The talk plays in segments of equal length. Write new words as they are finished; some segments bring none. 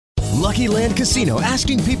Lucky Land Casino,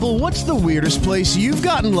 asking people, what's the weirdest place you've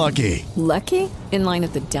gotten lucky? Lucky? In line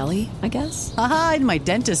at the deli, I guess? Aha, in my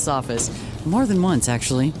dentist's office. More than once,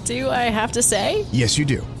 actually. Do I have to say? Yes, you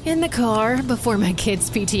do. In the car before my kids'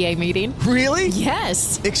 PTA meeting. Really?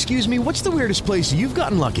 Yes. Excuse me, what's the weirdest place you've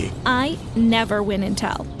gotten lucky? I never win and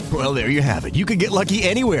tell. Well, there you have it. You can get lucky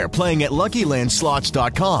anywhere, playing at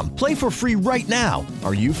LuckyLandSlots.com. Play for free right now.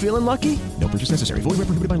 Are you feeling lucky? No purchase necessary. Void where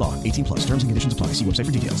prohibited by law. 18 plus. Terms and conditions apply. See website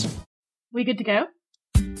for details. We good to go?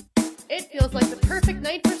 It feels like the perfect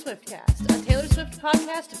night for Swiftcast, a Taylor Swift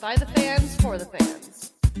podcast by the fans for the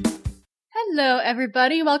fans. Hello,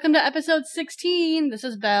 everybody. Welcome to episode 16. This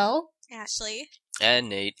is Belle. Ashley. And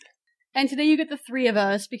Nate. And today you get the three of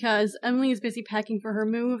us because Emily is busy packing for her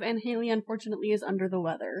move and Haley unfortunately is under the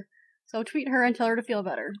weather. So tweet her and tell her to feel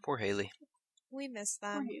better. Poor Haley. We miss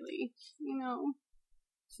Poor them. Haley. You know,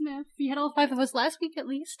 sniff. You had all five of us last week at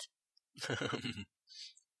least.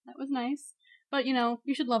 That was nice. But, you know,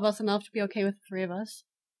 you should love us enough to be okay with the three of us.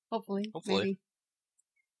 Hopefully. Maybe.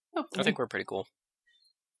 Hopefully. I think we're pretty cool.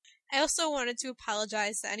 I also wanted to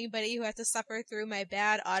apologize to anybody who had to suffer through my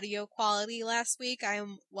bad audio quality last week. I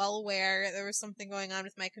am well aware there was something going on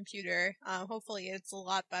with my computer. Hopefully it's a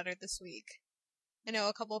lot better this week. I know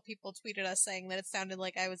a couple of people tweeted us saying that it sounded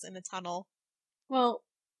like I was in a tunnel. Well,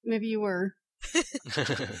 maybe you were. I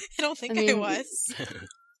don't think I was.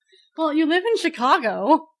 Well, you live in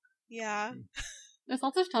Chicago. Yeah. There's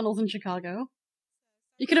lots of tunnels in Chicago.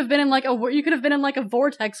 You could have been in like a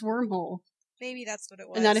vortex wormhole. Maybe that's what it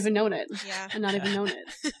was. And not even known it. Yeah. And not even known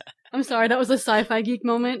it. I'm sorry, that was a sci-fi geek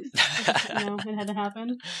moment. It had to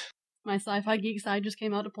happen. My sci-fi geek side just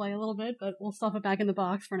came out to play a little bit, but we'll stuff it back in the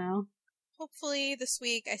box for now. Hopefully this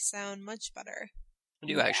week I sound much better.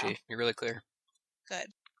 You do, actually. You're really clear. Good.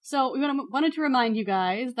 So we wanted to remind you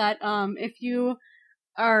guys that if you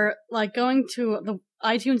are like going to the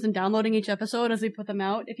iTunes and downloading each episode as we put them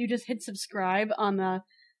out, if you just hit subscribe on the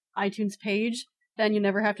iTunes page, then you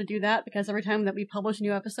never have to do that because every time that we publish a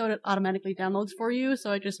new episode, it automatically downloads for you.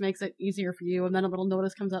 So it just makes it easier for you. And then a little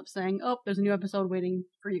notice comes up saying, "Oh, there's a new episode waiting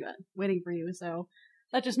for you." So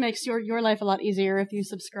that just makes your life a lot easier if you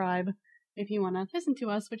subscribe. If you want to listen to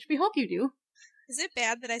us, which we hope you do. Is it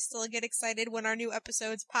bad that I still get excited when our new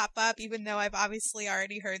episodes pop up, even though I've obviously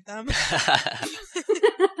already heard them?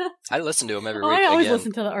 I listen to them every week. I always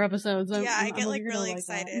listen to our episodes. I get like really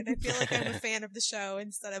excited. I feel like I'm a fan of the show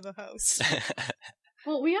instead of a host.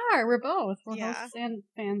 Well, we are. We're both. We're Yeah. hosts and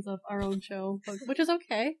fans of our own show, which is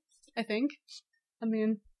okay, I think. I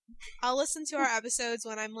mean, I'll listen to our episodes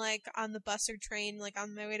when I'm like on the bus or train, like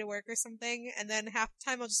on my way to work or something, and then half the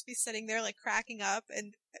time I'll just be sitting there like cracking up,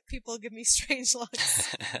 and people give me strange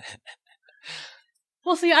looks.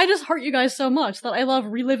 well, see, I just heart you guys so much that I love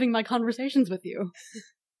reliving my conversations with you.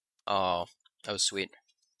 Oh, that was sweet.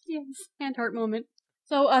 Yes, hand heart moment.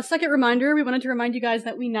 So, second reminder, we wanted to remind you guys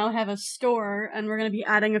that we now have a store, and we're going to be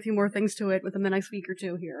adding a few more things to it within the next week or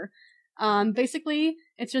two here. Basically,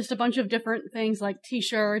 it's just a bunch of different things like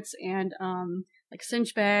t-shirts and, like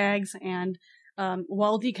cinch bags and,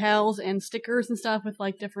 wall decals and stickers and stuff with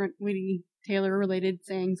like different witty Taylor-related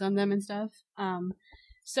sayings on them and stuff.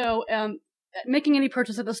 So, making any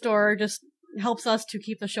purchase at the store just helps us to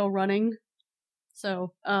keep the show running.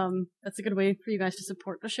 So, that's a good way for you guys to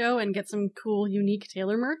support the show and get some cool, unique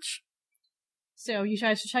Taylor merch. So, you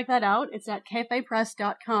guys should check that out. It's at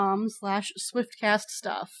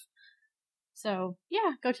cafepress.com/swiftcaststuff. So,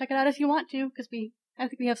 yeah, go check it out if you want to, because I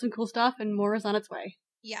think we have some cool stuff and more is on its way.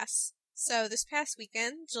 Yes. So this past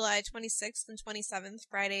weekend, July 26th and 27th,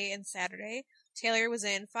 Friday and Saturday, Taylor was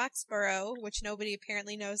in Foxborough, which nobody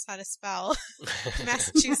apparently knows how to spell,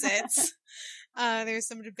 Massachusetts. There's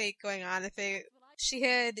some debate going on. She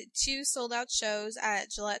had 2 sold-out shows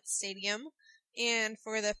at Gillette Stadium, and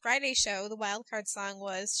for the Friday show, the wildcard song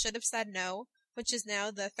was Should Have Said No, which is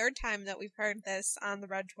now the 3rd time that we've heard this on the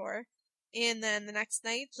Red Tour. And then the next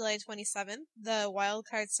night, July 27th, the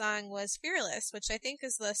wildcard song was Fearless, which I think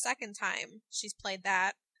is the 2nd time she's played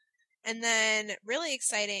that. And then, really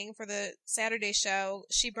exciting for the Saturday show,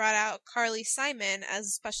 she brought out Carly Simon as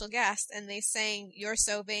a special guest, and they sang You're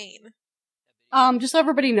So Vain. Just so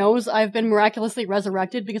everybody knows, I've been miraculously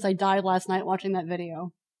resurrected because I died last night watching that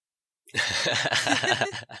video. That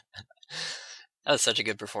was such a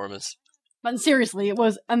good performance. But seriously, it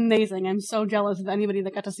was amazing. I'm so jealous of anybody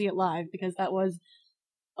that got to see it live because that was,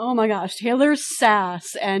 oh my gosh, Taylor's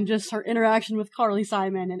sass and just her interaction with Carly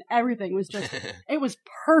Simon and everything was just, it was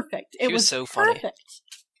perfect. It was so perfect. funny.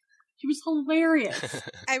 She was hilarious.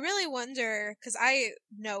 I really wonder, because I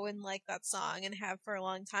know and like that song and have for a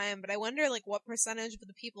long time, but I wonder like what percentage of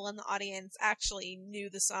the people in the audience actually knew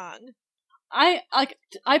the song.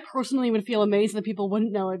 I personally would feel amazed that people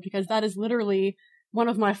wouldn't know it, because that is literally one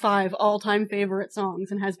of my 5 all-time favorite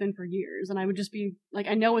songs and has been for years. And I would just be like,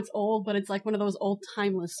 I know it's old, but it's like one of those old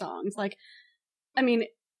timeless songs. Like, I mean,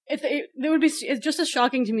 it's just as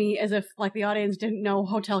shocking to me as if like the audience didn't know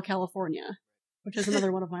Hotel California, which is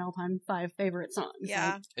another one of my all-time 5 favorite songs.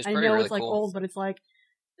 Yeah. Like, I know really it's like cool. old, but it's like,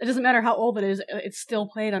 it doesn't matter how old it is, it's still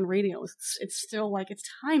played on radio. It's still like, it's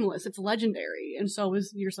timeless, it's legendary, and so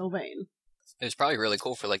is You're So Vain. It was probably really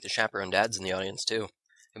cool for like the chaperone dads in the audience too,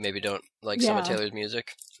 who maybe don't like some of Taylor's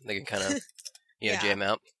music. They can kind of, jam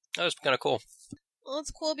out. That was kind of cool. Well,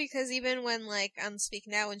 it's cool because even when, like, on Speak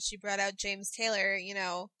Now, when she brought out James Taylor,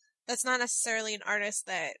 that's not necessarily an artist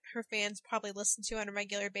that her fans probably listen to on a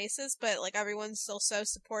regular basis, but, like, everyone's still so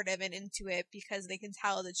supportive and into it because they can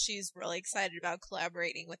tell that she's really excited about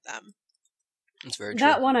collaborating with them. That's very true.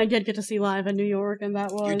 That one I did get to see live in New York, and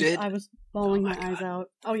that was, You did? I was bawling my eyes out.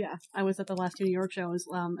 Oh yeah, I was at the last 2 New York shows,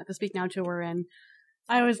 at the Speak Now tour, and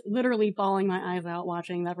I was literally bawling my eyes out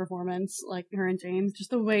watching that performance, like her and James, just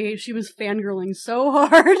the way she was fangirling so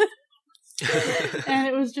hard. And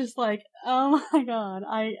it was just like, oh my god,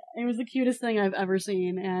 it was the cutest thing I've ever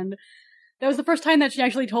seen, and that was the first time that she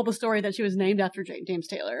actually told the story that she was named after James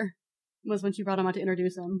Taylor, was when she brought him out to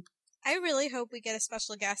introduce him. I really hope we get a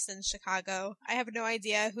special guest in Chicago. I have no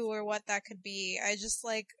idea who or what that could be. I just,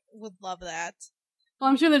 would love that. Well,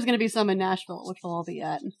 I'm sure there's going to be some in Nashville, which we'll all be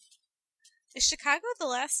at. Is Chicago the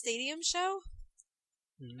last stadium show?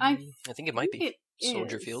 I think it might be.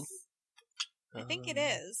 Soldier is. Field. I think it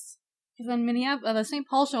is. Because then Minneapolis, the St.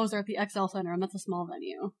 Paul shows are at the XL Center, and that's a small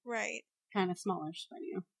venue. Right. Kind of smallish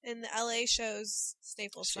venue. And the LA shows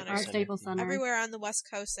Staples Center. Staples Center. Everywhere on the West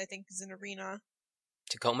Coast, I think, is an arena.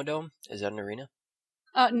 Tacoma Dome? Is that an arena?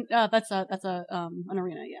 That's an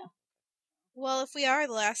arena, yeah. Well, if we are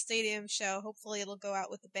the last stadium show, hopefully it'll go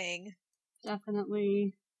out with a bang.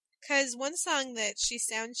 Definitely. Because one song that she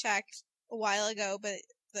soundchecked a while ago, but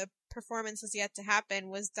the performance has yet to happen,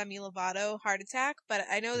 was Demi Lovato, Heart Attack. But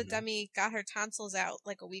I know that Demi got her tonsils out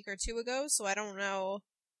like a week or 2 ago, so I don't know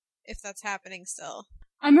if that's happening still.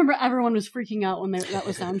 I remember everyone was freaking out when that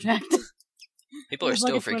was soundchecked. People are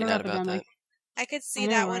still freaking out about that. I could see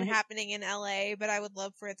that one happening in LA, but I would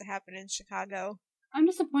love for it to happen in Chicago. I'm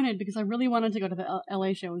disappointed because I really wanted to go to the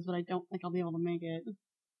LA shows, but I don't think I'll be able to make it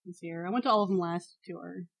this year. I went to all of them last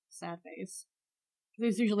tour. Sad face.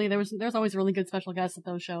 There's always really good special guests at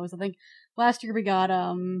those shows. I think last year we got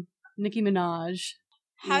Nicki Minaj.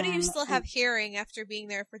 How do you still have hearing after being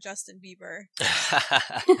there for Justin Bieber?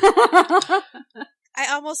 I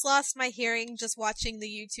almost lost my hearing just watching the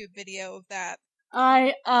YouTube video of that.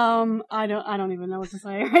 I don't even know what to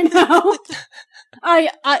say right now.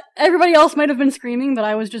 Everybody else might have been screaming, but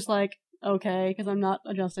I was just like, okay, because I'm not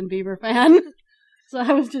a Justin Bieber fan. So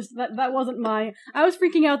I was just, that wasn't I was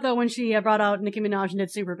freaking out though when she brought out Nicki Minaj and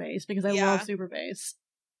did Super Bass, because I love Super Bass.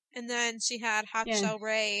 And then she had Hot Shell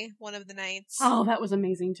Ray one of the nights. Oh, that was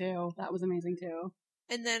amazing too.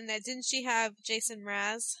 And then didn't she have Jason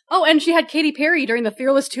Mraz? Oh, and she had Katy Perry during the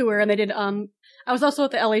Fearless tour, and they did, I was also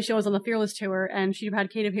at the LA shows on the Fearless tour, and she had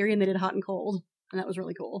Katy Perry and they did Hot and Cold, and that was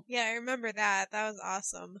really cool. Yeah, I remember that. That was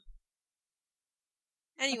awesome.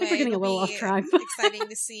 Anyway, I think we're getting a little off track. Exciting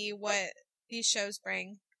to see what these shows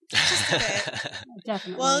bring. Just a bit.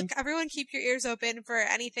 Definitely. Well, everyone keep your ears open for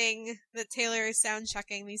anything that Taylor is sound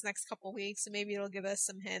checking these next couple weeks, and maybe it'll give us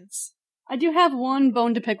some hints. I do have one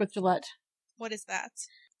bone to pick with Gillette. What is that?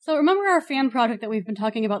 So remember our fan project that we've been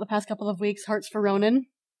talking about the past couple of weeks, Hearts for Ronan?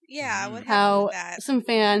 Yeah, what happened How with that? some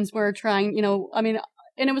fans were trying, and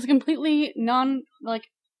it was a completely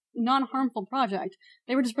non-harmful project.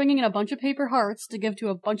 They were just bringing in a bunch of paper hearts to give to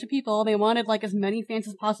a bunch of people. They wanted as many fans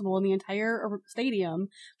as possible in the entire stadium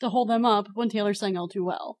to hold them up when Taylor sang All Too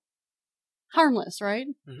Well. Harmless, right?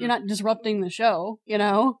 Mm-hmm. You're not disrupting the show,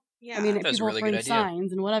 Yeah. That's people a really bring good idea.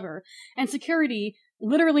 signs and whatever. And security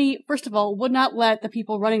literally, first of all, would not let the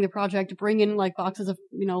people running the project bring in boxes of,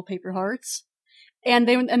 paper hearts. And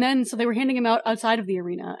they were handing them out outside of the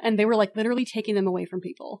arena, and they were literally taking them away from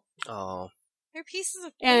people. Oh. They're pieces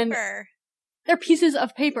of paper. They're pieces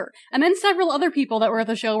of paper. And then several other people that were at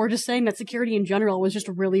the show were just saying that security in general was just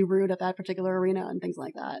really rude at that particular arena and things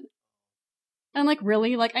like that. And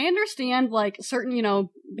really, I understand certain,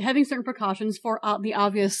 having certain precautions for the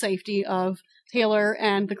obvious safety of Taylor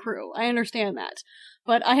and the crew. I understand that.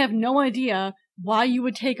 But I have no idea why you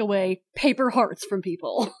would take away paper hearts from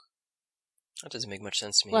people. That doesn't make much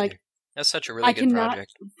sense to me either. That's such a really good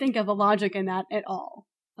project. I cannot think of a logic in that at all.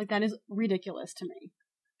 That is ridiculous to me.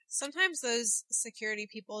 Sometimes those security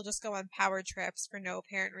people just go on power trips for no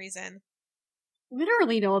apparent reason.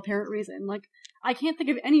 literally no apparent reason. Like, I can't think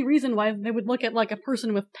of any reason why they would look at, like, a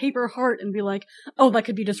person with paper heart and be like, oh, that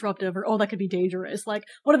could be disruptive, or oh, that could be dangerous. Like,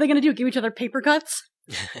 what are they gonna do? Give each other paper cuts?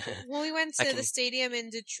 When we went to the stadium in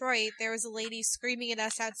Detroit, there was a lady screaming at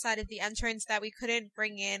us outside of the entrance that we couldn't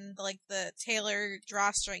bring in, like, the Taylor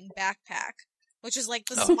drawstring backpack, which is, like,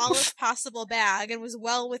 the smallest possible bag and was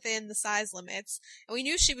well within the size limits. And we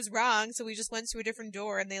knew she was wrong, so we just went to a different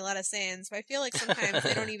door and they let us in. So I feel like sometimes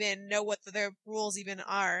they don't even know what their rules even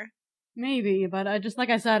are. Maybe, but like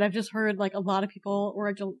I said, I've just heard, like, a lot of people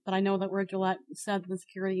that I know that were at Gillette said that the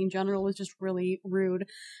security in general was just really rude.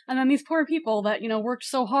 And then these poor people that, worked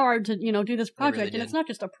so hard to, do this project, really and it's not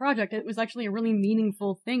just a project, it was actually a really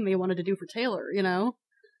meaningful thing they wanted to do for Taylor,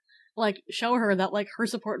 Like, show her that, like, her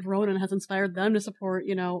support for Ronan has inspired them to support,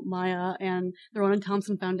 Maya and the Ronan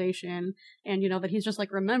Thompson Foundation, and, that he's just,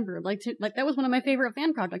 like, remembered. Like, that was one of my favorite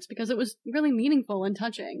fan projects because it was really meaningful and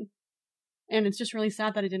touching. And it's just really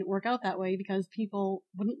sad that it didn't work out that way because people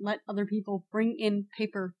wouldn't let other people bring in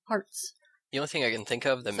paper hearts. The only thing I can think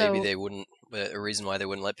of that maybe they wouldn't, a reason why they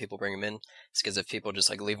wouldn't let people bring them in, is because if people just,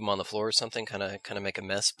 like, leave them on the floor or something, kind of make a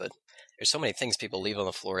mess. But there's so many things people leave on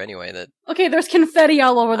the floor anyway that... Okay, there's confetti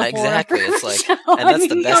all over the floor. Exactly, it's like... and that's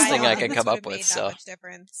the best thing I can come up with, so... Much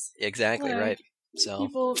difference. Exactly, right.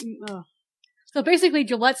 So... So basically,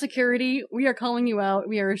 Gillette Security, we are calling you out.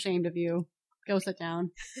 We are ashamed of you. Go sit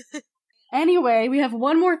down. Anyway, we have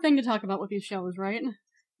one more thing to talk about with these shows, right?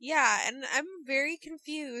 Yeah, and I'm very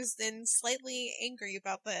confused and slightly angry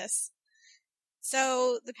about this.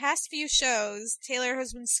 So, the past few shows, Taylor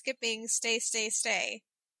has been skipping Stay, Stay, Stay.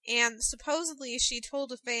 And supposedly she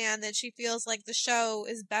told a fan that she feels like the show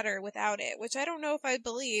is better without it, which I don't know if I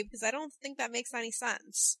believe, because I don't think that makes any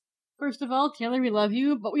sense. First of all, Taylor, we love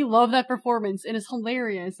you, but we love that performance. It is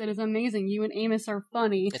hilarious. It is amazing. You and Amos are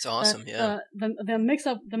funny. It's awesome, yeah. The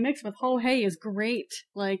mix with Ho Hey is great.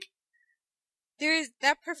 Like,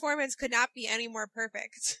 that performance could not be any more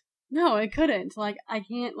perfect. No, it couldn't. Like, I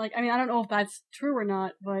can't, like, I mean, I don't know if that's true or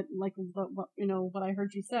not, but, like, what I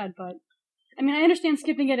heard you said, but, I mean, I understand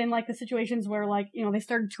skipping it in, like, the situations where, like, they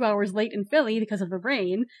started 2 hours late in Philly because of the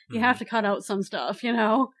rain. You have to cut out some stuff,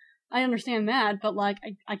 I understand that, but, like,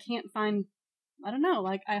 I can't find, I don't know,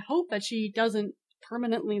 like, I hope that she doesn't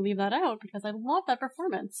permanently leave that out, because I love that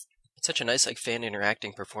performance. It's such a nice, like, fan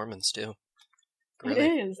interacting performance, too. Really.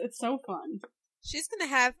 It is. It's so fun. She's gonna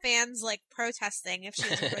have fans, like, protesting if she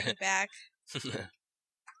doesn't bring it back.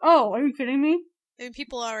 Oh, are you kidding me? I mean,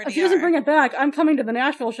 people already If she doesn't bring it back, I'm coming to the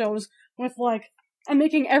Nashville shows with, like, I'm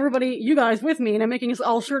making everybody, you guys with me, and I'm making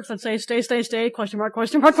all shirts that say, stay, stay, stay, question mark,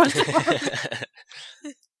 question mark, question mark.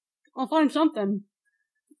 I'll find something.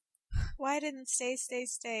 Why didn't stay, stay,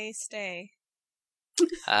 stay, stay?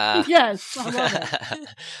 Yes, I love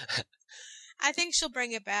it. I think she'll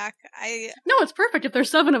bring it back. No, it's perfect. If there's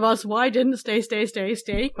 7 of us, why didn't stay, stay, stay,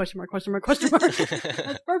 stay? Question mark, question mark, question mark.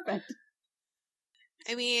 That's perfect.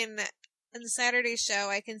 I mean, in the Saturday show,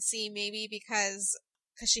 I can see maybe because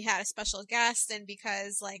she had a special guest and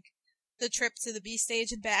because, like, the trip to the B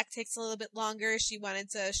stage and back takes a little bit longer, she wanted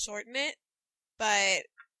to shorten it. But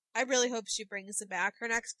I really hope she brings it back. Her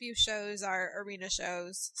next few shows are arena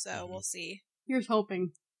shows, so we'll see. Here's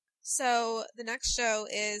hoping. So, the next show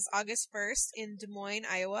is August 1st in Des Moines,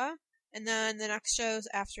 Iowa. And then the next shows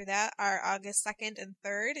after that are August 2nd and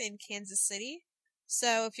 3rd in Kansas City.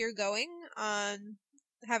 So, if you're going,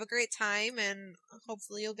 have a great time, and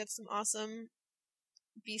hopefully you'll get some awesome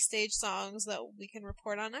B-stage songs that we can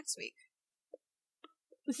report on next week.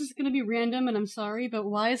 This is going to be random, and I'm sorry, but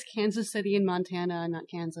why is Kansas City in Montana and not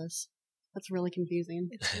Kansas? That's really confusing.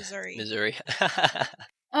 It's Missouri. Missouri.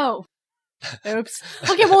 Oh. Oops.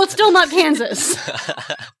 Okay, well, it's still not Kansas.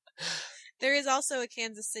 There is also a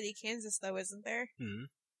Kansas City, Kansas, though, isn't there? Mm-hmm.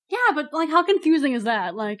 Yeah, but, like, how confusing is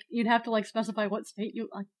that? Like, you'd have to, like, specify what state you,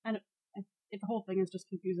 like, the whole thing is just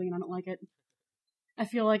confusing, and I don't like it. I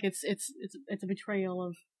feel like it's a betrayal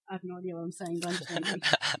of, I have no idea what I'm saying, but I'm just angry.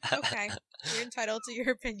 Okay, you're entitled to your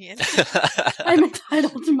opinion. I'm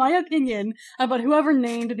entitled to my opinion about whoever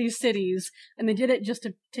named these cities, and they did it just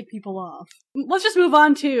to tick people off. Let's just move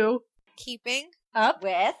on to... Keeping Up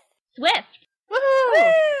with Swift. Woohoo!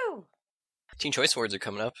 Woo! Teen Choice Awards are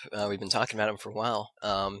coming up. We've been talking about them for a while,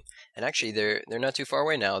 and actually they're not too far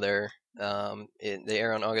away now. They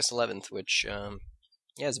air on August 11th, which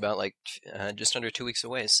is about like just under 2 weeks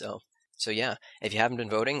away. So yeah, if you haven't been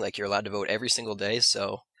voting, like, you're allowed to vote every single day.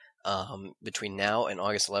 So between now and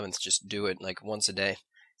August 11th, just do it like once a day.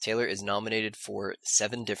 Taylor is nominated for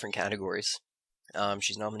 7 different categories.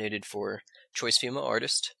 She's nominated for Choice Female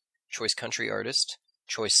Artist, Choice Country Artist,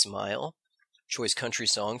 Choice Smile, Choice Country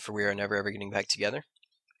Song for We Are Never Ever Getting Back Together,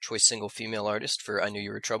 Choice Single Female Artist for I Knew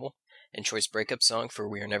You Were Trouble, and Choice Breakup Song for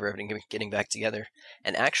We Are Never Ever Getting Back Together.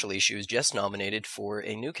 And actually, she was just nominated for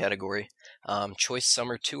a new category, Choice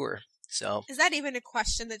Summer Tour. So, is that even a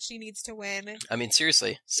question that she needs to win? I mean,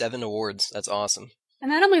 seriously, 7 awards. That's awesome.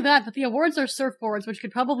 And not only that, but the awards are surfboards, which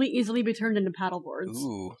could probably easily be turned into paddleboards.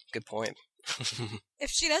 Ooh, good point. If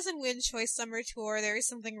she doesn't win Choice Summer Tour, there is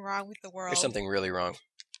something wrong with the world. There's something really wrong.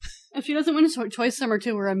 If she doesn't win Choice Summer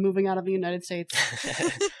Tour, I'm moving out of the United States.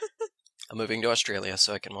 I'm moving to Australia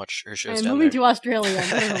so I can watch her shows I'm down moving there. to Australia,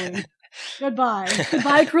 literally. Goodbye.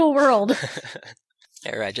 Goodbye, cruel world.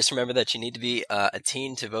 All right, just remember that you need to be a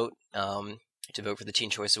teen to vote for the Teen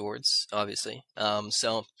Choice Awards, obviously.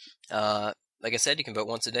 Like I said, you can vote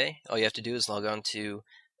once a day. All you have to do is log on to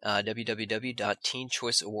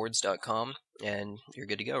www.teenchoiceawards.com, and you're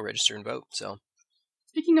good to go. Register and vote. So,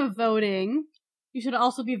 speaking of voting, you should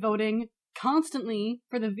also be voting constantly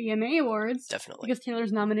for the VMA Awards. Definitely. Because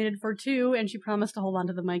Taylor's nominated for 2, and she promised to hold on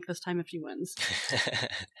to the mic this time if she wins.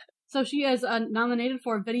 So she is nominated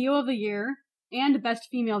for Video of the Year and Best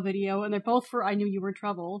Female Video, and they're both for I Knew You Were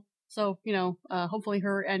Trouble. So, hopefully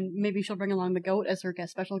her, and maybe she'll bring along the GOAT as her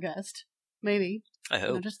special guest. Maybe. I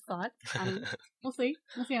hope. Just a thought. We'll see.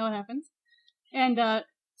 We'll see how it happens. And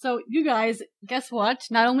so you guys, guess what?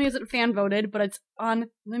 Not only is it fan voted, but it's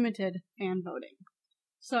unlimited fan voting.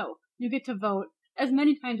 So you get to vote as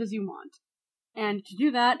many times as you want. And to do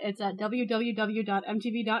that, it's at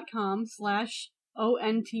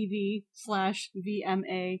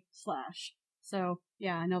www.mtv.com/ONTV/VMA/. So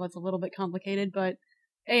yeah, I know that's a little bit complicated, but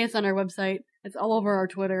it's on our website. It's all over our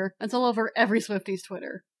Twitter. It's all over every Swiftie's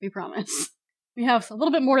Twitter. We promise. We have a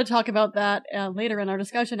little bit more to talk about that later in our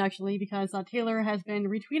discussion, actually, because Taylor has been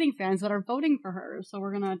retweeting fans that are voting for her. So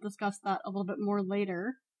we're going to discuss that a little bit more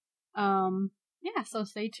later. So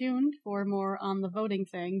stay tuned for more on the voting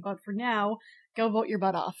thing. But for now, go vote your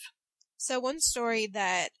butt off. So one story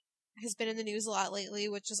that has been in the news a lot lately,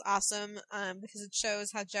 which is awesome, because it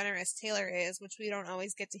shows how generous Taylor is, which we don't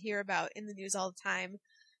always get to hear about in the news all the time.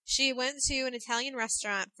 She went to an Italian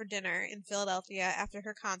restaurant for dinner in Philadelphia after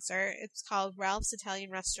her concert. It's called Ralph's Italian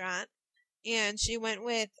Restaurant. And she went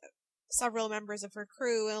with several members of her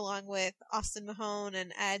crew, along with Austin Mahone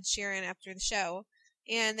and Ed Sheeran after the show.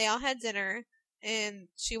 And they all had dinner. And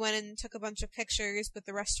she went and took a bunch of pictures with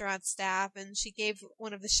the restaurant staff. And she gave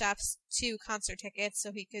one of the chefs 2 concert tickets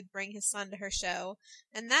so he could bring his son to her show.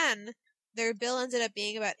 And then their bill ended up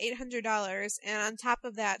being about $800, and on top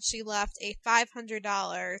of that, she left a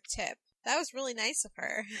 $500 tip. That was really nice of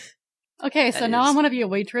her. Okay, so now I want to be a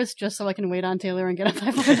waitress just so I can wait on Taylor and get a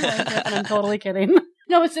 $500 tip, and I'm totally kidding.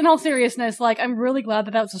 No, it's in all seriousness, I'm really glad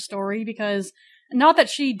that that's a story, because not that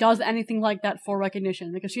she does anything like that for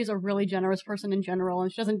recognition, because she's a really generous person in general, and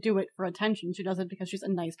she doesn't do it for attention. She does it because she's a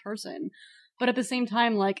nice person. But at the same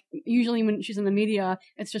time, usually when she's in the media,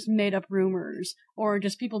 it's just made up rumors, or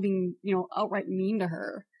just people being, outright mean to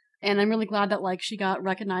her. And I'm really glad that, she got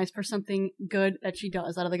recognized for something good that she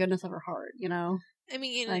does out of the goodness of her heart, I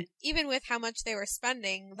mean, even with how much they were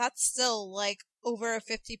spending, that's still, over a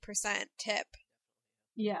 50% tip.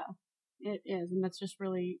 Yeah, it is, and that's just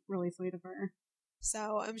really, really sweet of her.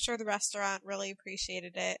 So I'm sure the restaurant really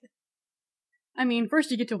appreciated it. I mean,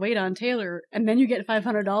 first you get to wait on Taylor, and then you get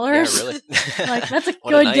 $500. Yeah, really. That's a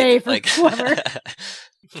good day for whoever.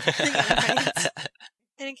 Right.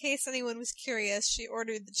 And in case anyone was curious, she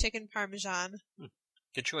ordered the chicken parmesan.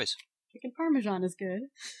 Good choice. Chicken parmesan is good.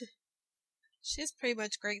 She has pretty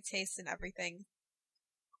much great taste in everything.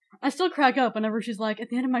 I still crack up whenever she's like, at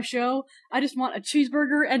the end of my show, I just want a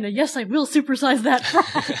cheeseburger and a yes, I will supersize that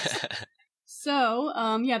fries. So,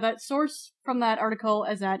 that source from that article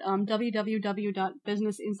is at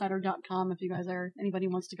www.businessinsider.com if you guys anybody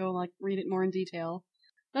wants to go, read it more in detail.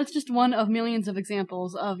 That's just one of millions of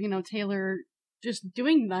examples of, Taylor just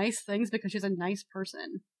doing nice things because she's a nice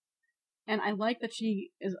person. And I like that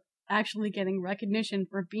she is actually getting recognition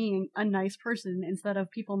for being a nice person instead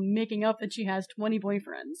of people making up that she has 20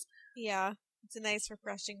 boyfriends. Yeah, it's a nice,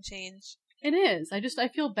 refreshing change. It is. I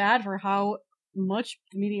feel bad for how much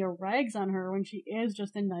the media rags on her when she is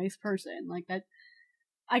just a nice person. That,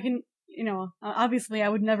 I can, obviously I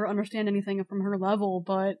would never understand anything from her level,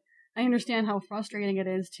 but I understand how frustrating it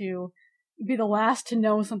is to be the last to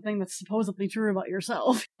know something that's supposedly true about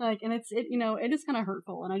yourself. And it is kind of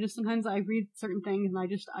hurtful, and sometimes I read certain things and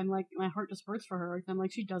I'm like, my heart just hurts for her, I'm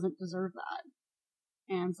like, she doesn't deserve that.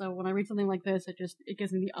 And so when I read something like this, it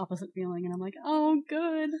gives me the opposite feeling, and I'm like, oh,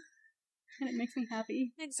 good. And it makes me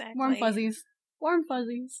happy. Exactly. Warm fuzzies. Warm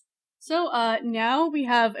fuzzies. So, now we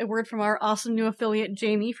have a word from our awesome new affiliate,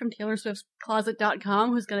 Jamie, from TaylorSwiftCloset.com,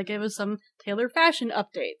 who's going to give us some Taylor fashion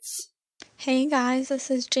updates. Hey guys, this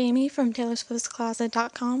is Jamie from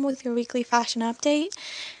TaylorSwiftCloset.com with your weekly fashion update,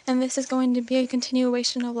 and this is going to be a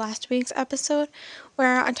continuation of last week's episode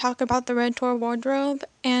where I talk about the Red Tour wardrobe,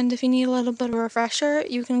 and if you need a little bit of a refresher,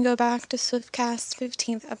 you can go back to Swiftcast's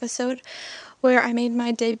 15th episode where I made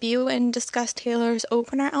my debut and discussed Taylor's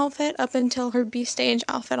opener outfit up until her B-stage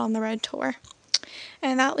outfit on the Red Tour.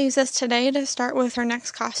 And that leaves us today to start with her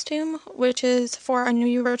next costume, which is for A New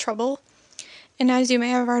You Were Trouble. And as you may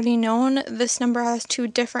have already known, this number has 2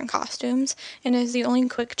 different costumes, and is the only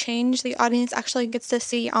quick change the audience actually gets to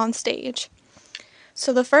see on stage.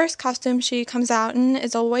 So the first costume she comes out in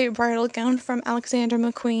is a white bridal gown from Alexander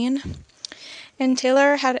McQueen, and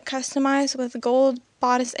Taylor had it customized with gold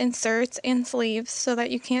bodice inserts and sleeves so that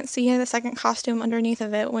you can't see the second costume underneath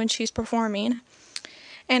of it when she's performing.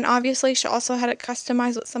 And obviously she also had it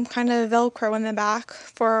customized with some kind of Velcro in the back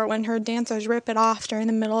for when her dancers rip it off during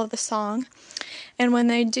the middle of the song. And when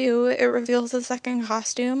they do, it reveals the second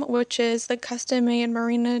costume, which is the custom-made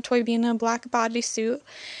Marina Toybina black bodysuit.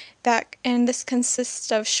 And this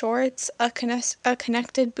consists of shorts, a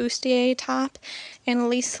connected bustier top, and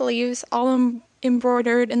lace sleeves, all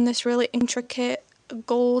embroidered in this really intricate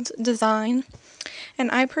gold design.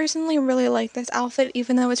 And I personally really like this outfit,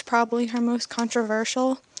 even though it's probably her most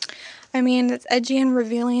controversial. I mean, it's edgy and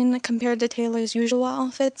revealing compared to Taylor's usual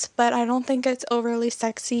outfits, but I don't think it's overly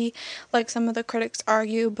sexy like some of the critics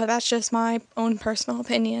argue, but that's just my own personal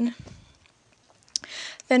opinion.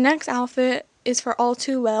 The next outfit is for All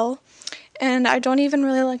Too Well, and I don't even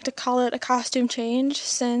really like to call it a costume change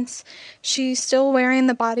since she's still wearing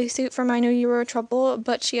the bodysuit from I Knew You Were Trouble,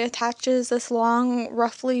 but she attaches this long,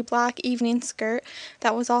 roughly black evening skirt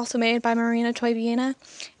that was also made by Marina Toybina,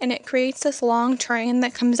 and it creates this long train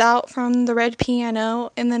that comes out from the red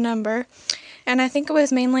piano in the number. And I think it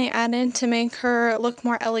was mainly added to make her look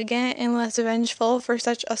more elegant and less vengeful for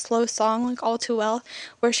such a slow song like All Too Well,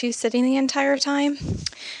 where she's sitting the entire time.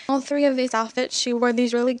 All 3 of these outfits, she wore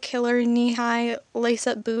these really killer knee-high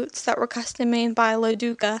lace-up boots that were custom-made by La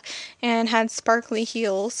Duca and had sparkly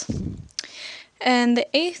heels. And the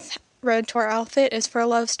 8th Red Tour outfit is for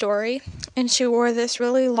Love Story, and she wore this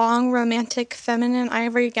really long, romantic, feminine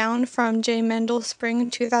ivory gown from J. Mendel's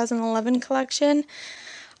Spring 2011 collection.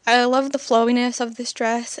 I love the flowiness of this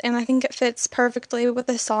dress, and I think it fits perfectly with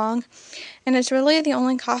the song, and it's really the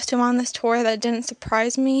only costume on this tour that didn't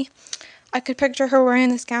surprise me. I could picture her wearing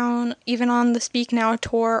this gown even on the Speak Now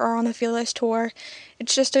tour or on the Fearless tour.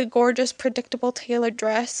 It's just a gorgeous, predictable tailored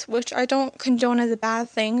dress, which I don't condone as a bad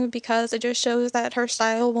thing because it just shows that her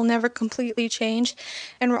style will never completely change,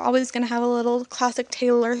 and we're always going to have a little classic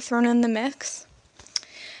Taylor thrown in the mix.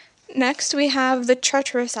 Next, we have the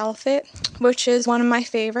Treacherous outfit, which is one of my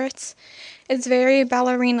favorites. It's very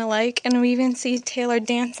ballerina-like, and we even see Taylor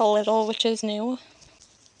dance a little, which is new.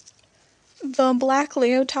 The black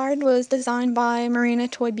leotard was designed by Marina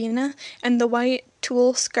Toybina, and the white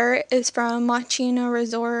tulle skirt is from Machina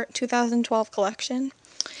Resort 2012 collection.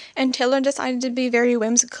 And Taylor decided to be very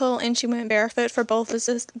whimsical, and she went barefoot for both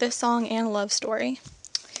this song and Love Story.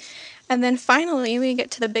 And then finally, we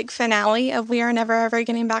get to the big finale of We Are Never Ever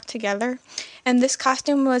Getting Back Together. And this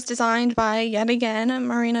costume was designed by, yet again,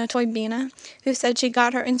 Marina Toybina, who said she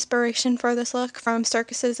got her inspiration for this look from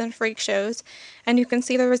circuses and freak shows. And you can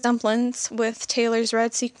see the resemblance with Taylor's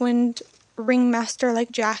red sequined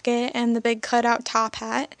ringmaster-like jacket and the big cutout top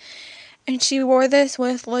hat. And she wore this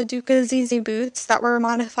with La Duca ZZ boots that were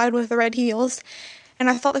modified with red heels. And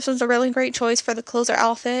I thought this was a really great choice for the closer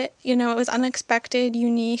outfit. You know, it was unexpected,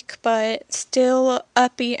 unique, but still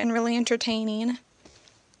upbeat and really entertaining.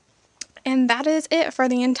 And that is it for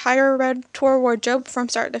the entire Red Tour wardrobe from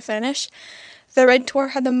start to finish. The Red Tour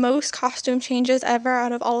had the most costume changes ever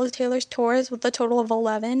out of all of Taylor's tours with a total of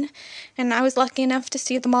 11. And I was lucky enough to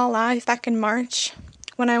see them all live back in March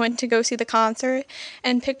when I went to go see the concert.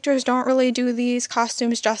 And pictures don't really do these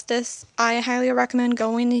costumes justice. I highly recommend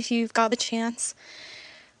going if you've got the chance.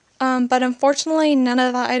 But unfortunately, none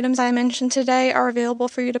of the items I mentioned today are available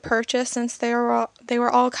for you to purchase since they were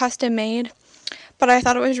all custom made. But I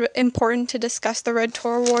thought it was important to discuss the Red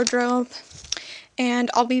Tour wardrobe,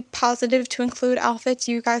 and I'll be positive to include outfits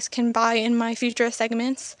you guys can buy in my future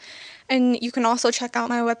segments. And you can also check out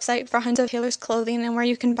my website for hundreds of Taylor's clothing and where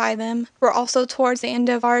you can buy them. We're also towards the end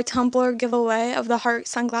of our Tumblr giveaway of the Heart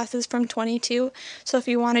sunglasses from 22, so if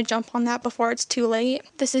you want to jump on that before it's too late.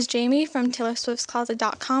 This is Jamie from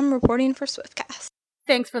TaylorSwiftCloset.com reporting for Swiftcast.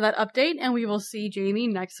 Thanks for that update, and we will see Jamie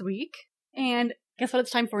next week. And guess what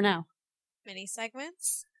it's time for now? Mini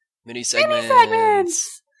segments. Mini segments! Mini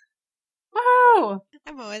segments! Woohoo!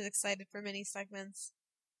 I'm always excited for mini segments.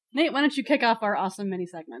 Nate, why don't you kick off our awesome mini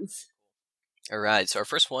segments? Alright, so our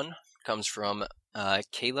first one comes from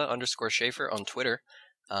Kayla_Schaefer on Twitter.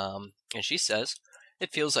 And she says,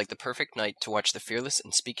 "It feels like the perfect night to watch The Fearless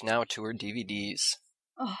and Speak Now tour DVDs."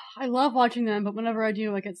 Oh, I love watching them, but whenever I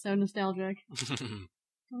do, I get so nostalgic.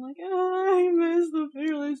 I'm like, oh, I miss the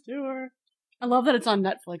Fearless tour. I love that it's on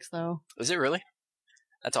Netflix, though. Is it really?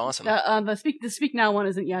 That's awesome. The Speak Now one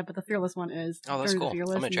isn't yet, but the Fearless one is. Oh, that's cool. I'm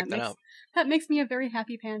gonna check that out. That makes me a very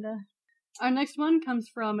happy panda. Our next one comes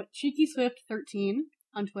from Cheeky Swift 13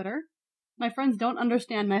 on Twitter. "My friends don't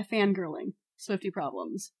understand my fangirling. Swifty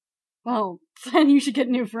problems." Well, then you should get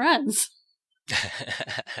new friends.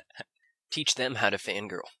 Teach them how to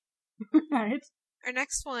fangirl. Right. Our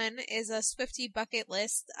next one is a Swifty bucket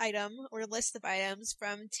list item, or list of items,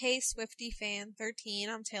 from Tay Swifty Fan 13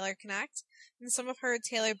 on Taylor Connect. And some of her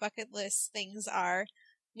Taylor bucket list things are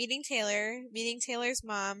meeting Taylor, meeting Taylor's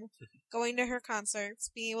mom, going to her concerts,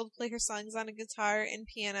 being able to play her songs on a guitar and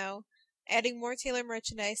piano, adding more Taylor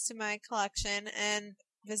merchandise to my collection, and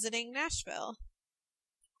visiting Nashville.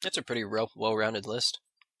 That's a pretty well-rounded list.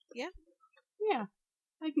 Yeah,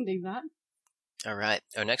 I can dig that. All right.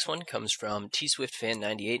 Our next one comes from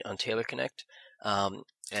TSwiftFan98 on Taylor Connect.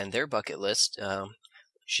 And their bucket list,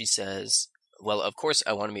 she says, well, of course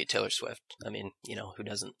I want to meet Taylor Swift. I mean, who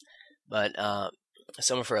doesn't? But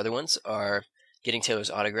some of her other ones are getting Taylor's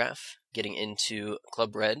autograph, getting into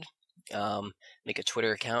Club Red, make a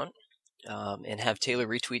Twitter account, and have Taylor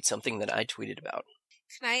retweet something that I tweeted about.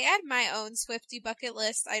 Can I add my own Swifty bucket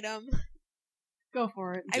list item? Go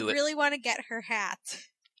for it. I really want to get her hat.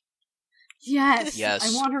 Yes. Yes.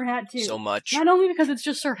 I want her hat too. So much. Not only because it's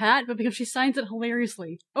just her hat, but because she signs it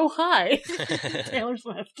hilariously. Oh, hi. Taylor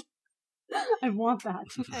Swift. I want that.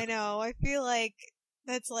 I know. I feel like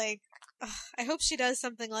that's like... I hope she does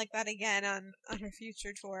something like that again on her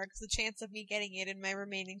future tour, because the chance of me getting it in my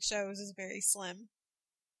remaining shows is very slim.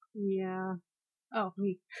 Yeah. Oh,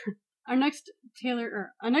 me. Our next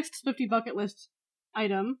Swifty bucket list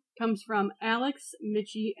item comes from Alex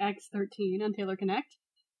Mitchie X13 on Taylor Connect.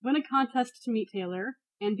 Win a contest to meet Taylor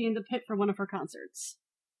and be in the pit for one of her concerts.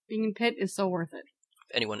 Being in pit is so worth it.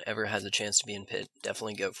 If anyone ever has a chance to be in pit,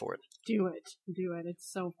 definitely go for it. Do it.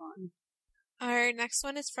 It's so fun. Our next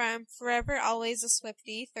one is from Forever Always a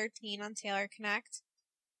Swifty 13 on Taylor Connect.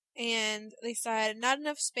 And they said, not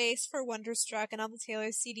enough space for Wonderstruck and all the Taylor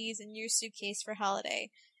CDs in your suitcase for holiday.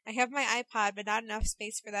 I have my iPod, but not enough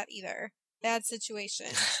space for that either. Bad situation.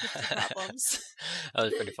 Swifty problems. That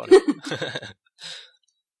was pretty funny.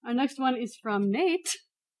 Our next one is from Nate,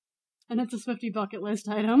 and it's a Swifty bucket list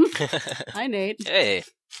item. Hi, Nate. Hey.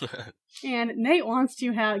 And Nate wants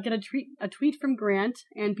to get a tweet from Grant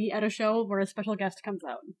and be at a show where a special guest comes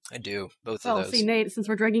out. I do. Both of those. Well, see, Nate, since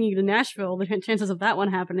we're dragging you to Nashville, the chances of that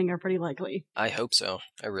one happening are pretty likely. I hope so.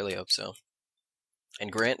 I really hope so.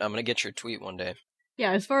 And Grant, I'm going to get your tweet one day.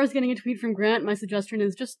 Yeah, as far as getting a tweet from Grant, my suggestion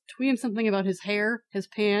is just tweet him something about his hair, his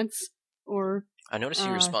pants, or... I noticed he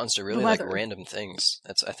responds to really random things.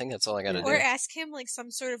 I think that's all I gotta do. Or ask him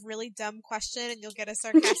some sort of really dumb question and you'll get a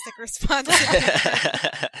sarcastic response.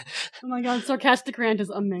 Oh my god, sarcastic Grant is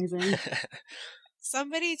amazing.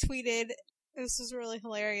 Somebody tweeted, this was really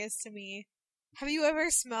hilarious to me. Have you ever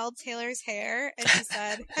smelled Taylor's hair? And he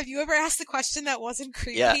said, have you ever asked a question that wasn't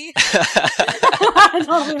creepy? Yeah. I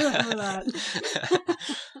totally remember that.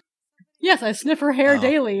 Yes, I sniff her hair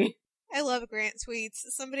daily. I love Grant tweets.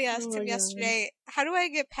 Somebody asked him yesterday, how do I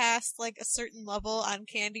get past a certain level on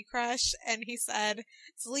Candy Crush? And he said,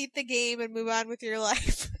 delete the game and move on with your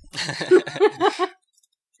life.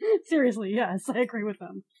 Seriously, yes, I agree with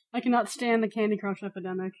them. I cannot stand the Candy Crush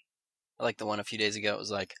epidemic. I like the one a few days ago. It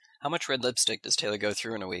was like, how much red lipstick does Taylor go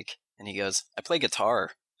through in a week? And he goes, I play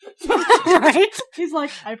guitar. Right? He's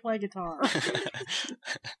like, I play guitar.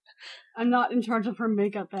 I'm not in charge of her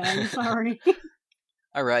makeup bag, sorry.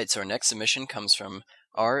 Alright, so our next submission comes from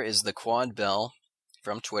R is the Quad Bell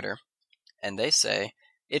from Twitter, and they say,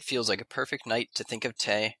 it feels like a perfect night to think of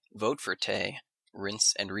Tay, vote for Tay,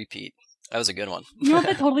 rinse and repeat. That was a good one. You know what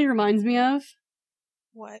that totally reminds me of?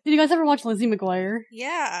 What? Did you guys ever watch Lizzie McGuire?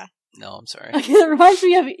 Yeah. No, I'm sorry. It reminds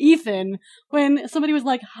me of Ethan, when somebody was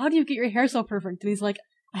like, how do you get your hair so perfect? And he's like,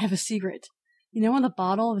 I have a secret. You know on the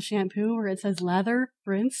bottle of shampoo where it says lather,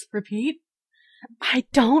 rinse, repeat? I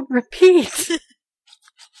don't repeat!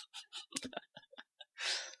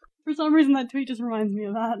 For some reason, that tweet just reminds me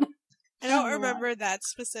of that. I don't remember that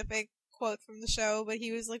specific quote from the show, but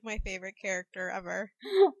he was my favorite character ever.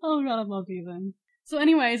 Oh god, I love Ethan. So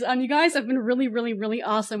anyways, you guys have been really, really, really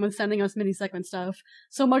awesome with sending us mini segment stuff.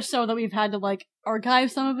 So much so that we've had to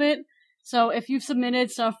archive some of it. So if you've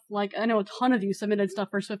submitted stuff, I know a ton of you submitted stuff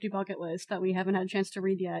for Swifty Bucket List that we haven't had a chance to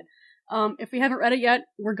read yet. If we haven't read it yet,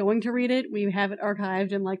 we're going to read it. We have it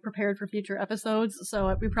archived and like prepared for future episodes.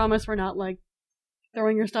 So we promise we're not like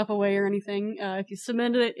throwing your stuff away or anything. If you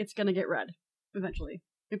submitted it, it's gonna get read eventually.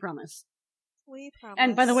 We promise. We promise.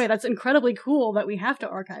 And by the way, that's incredibly cool that we have to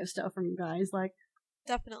archive stuff from you guys. Like,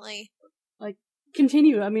 definitely. Like,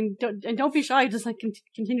 continue. I mean, don't be shy. Just like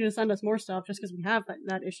continue to send us more stuff just because we have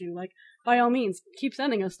that issue. Like, by all means, keep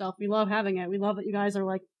sending us stuff. We love having it. We love that you guys are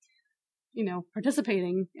like, you know,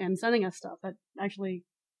 participating and sending us stuff. That actually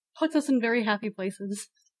puts us in very happy places.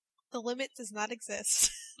 The limit does not exist.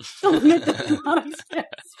 The limit does not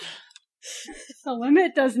exist. The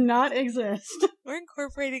limit does not exist. We're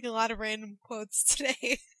incorporating a lot of random quotes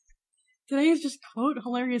today. Today is just quote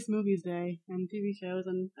hilarious movies day and TV shows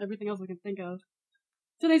and everything else we can think of.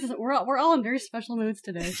 We're all in very special moods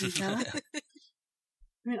today. I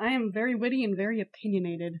mean, I am very witty and very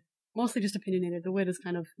opinionated. Mostly just opinionated. The wit is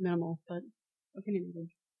kind of minimal, but opinionated.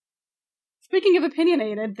 Speaking of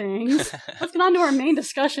opinionated things, let's get on to our main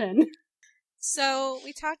discussion. So,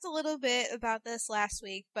 we talked a little bit about this last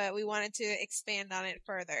week, but we wanted to expand on it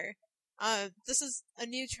further. This is a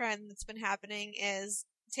new trend that's been happening is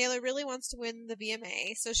Taylor really wants to win the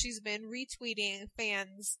VMA, so she's been retweeting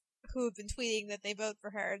fans who have been tweeting that they vote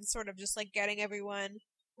for her and sort of just like getting everyone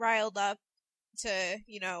riled up to,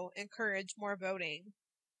 you know, encourage more voting.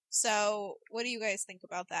 So, what do you guys think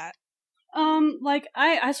about that? Like,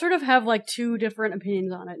 I sort of have, like, two different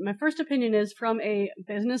opinions on it. My first opinion is, from a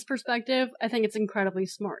business perspective, I think it's incredibly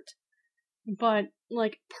smart. But,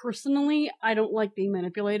 like, personally, I don't like being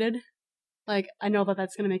manipulated. Like, I know that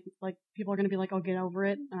that's gonna make, like, people are gonna be like, oh, get over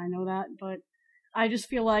it, and I know that, but I just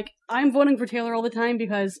feel like I'm voting for Taylor all the time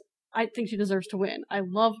because I think she deserves to win. I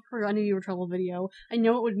love her I Knew You Were Trouble video. I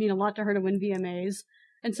know it would mean a lot to her to win VMAs,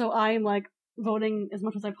 and so I am, like, voting as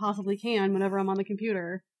much as I possibly can whenever I'm on the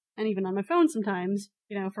computer. And even on my phone sometimes,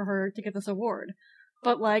 you know, for her to get this award.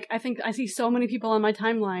 But, like, I think I see so many people on my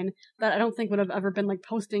timeline that I don't think would have ever been, like,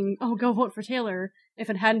 posting, oh, go vote for Taylor, if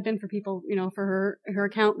it hadn't been for people, you know, for her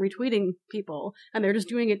account retweeting people. And they're just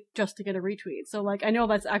doing it just to get a retweet. So, like, I know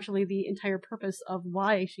that's actually the entire purpose of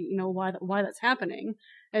why why that's happening.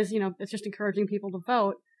 Is, you know, it's just encouraging people to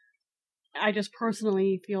vote. I just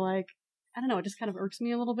personally feel like, I don't know, it just kind of irks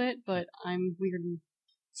me a little bit, but I'm weird.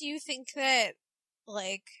 Do you think that,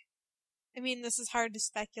 like, I mean, this is hard to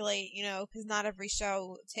speculate, you know, because not every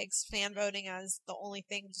show takes fan voting as the only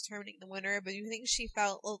thing determining the winner, but do you think she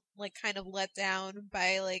felt, like, kind of let down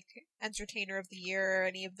by, like, Entertainer of the Year or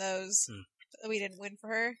any of those that we didn't win for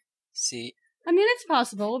her? See, I mean, it's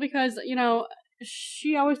possible, because, you know,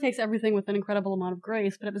 she always takes everything with an incredible amount of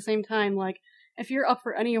grace, but at the same time, like, if you're up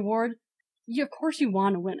for any award, of course you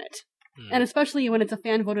want to win it. And especially when it's a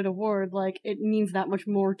fan-voted award, like, it means that much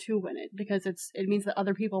more to win it, because it means that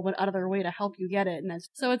other people went out of their way to help you get it. And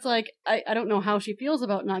so it's like, I don't know how she feels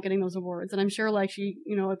about not getting those awards, and I'm sure, like, she,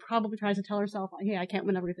 you know, probably tries to tell herself, like, hey, I can't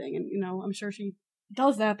win everything, and, you know, I'm sure she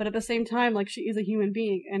does that, but at the same time, like, she is a human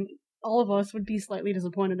being, and all of us would be slightly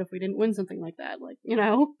disappointed if we didn't win something like that, like, you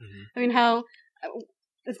know? I mean,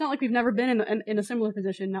 it's not like we've never been in a similar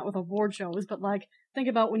position, not with award shows, but, like, think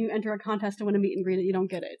about when you enter a contest to win a meet and greet and you don't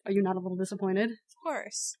get it. Are you not a little disappointed? Of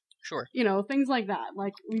course. sure. You know, things like that.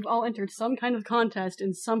 Like, we've all entered some kind of contest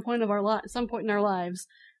in some point in our lives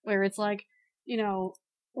where it's like, you know,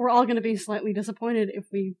 we're all going to be slightly disappointed if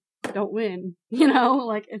we don't win. You know,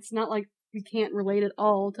 like, it's not like we can't relate at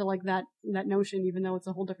all to, like, that notion, even though it's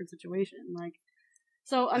a whole different situation. Like,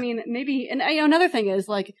 so, I mean, maybe, and you know, another thing is,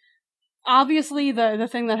 like, obviously the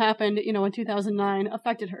thing that happened, you know, in 2009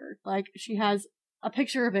 affected her. Like, she has a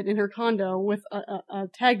picture of it in her condo with a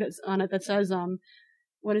tag that's on it that says,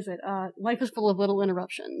 what is it? Life is full of little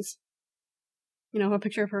interruptions. You know, a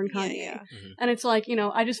picture of her and Kanye. Yeah. And it's like, you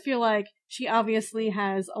know, I just feel like she obviously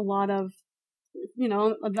has a lot of, you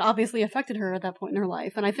know, obviously affected her at that point in her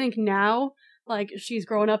life. And I think now, like, she's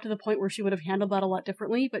grown up to the point where she would have handled that a lot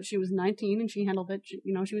differently, but she was 19 and she handled it,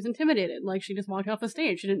 you know, she was intimidated. Like, she just walked off the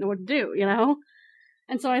stage. She didn't know what to do, you know?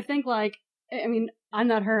 And so I think, like, I mean, I'm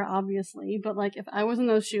not her, obviously, but, like, if I was in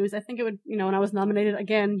those shoes, I think it would, you know, and I was nominated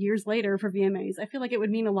again years later for VMAs, I feel like it would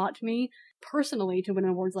mean a lot to me, personally, to win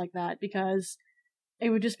awards like that, because it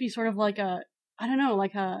would just be sort of like a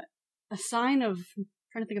sign of, I'm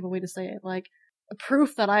trying to think of a way to say it, like, a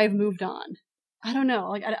proof that I've moved on. I don't know,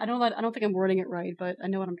 like, I don't think I'm wording it right, but I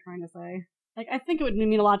know what I'm trying to say. Like, I think it would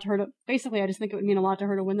mean a lot to her basically, I just think it would mean a lot to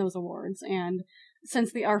her to win those awards, and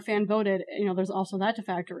since our fan voted, you know, there's also that to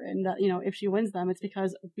factor in, that, you know, if she wins them, it's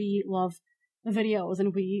because we love the videos,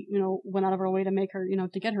 and we, you know, went out of our way to make her, you know,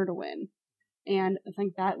 to get her to win. And I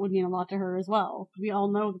think that would mean a lot to her as well. We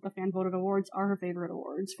all know that the fan voted awards are her favorite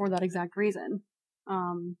awards for that exact reason.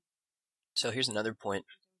 So here's another point.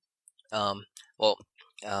 I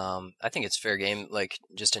think it's fair game, like,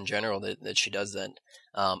 just in general, that she does that.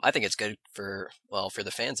 I think it's good for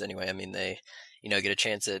the fans anyway. I mean, they, get a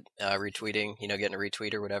chance at retweeting, getting a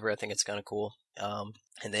retweet or whatever. I think it's kind of cool.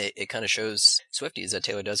 And it kind of shows Swifties that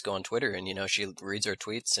Taylor does go on Twitter and, she reads our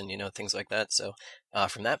tweets and, things like that. So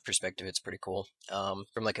from that perspective, it's pretty cool.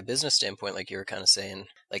 From like a business standpoint, like you were kind of saying,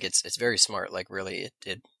 like it's very smart. Like really,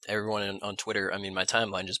 everyone on Twitter, I mean, my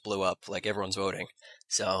timeline just blew up. Like everyone's voting.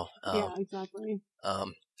 So yeah, exactly.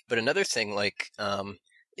 But another thing,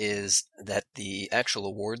 is that the actual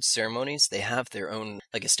awards ceremonies, they have their own,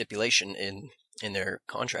 like, a stipulation in their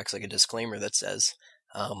contracts, like a disclaimer that says,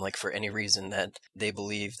 like, for any reason that they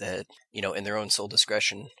believe that, in their own sole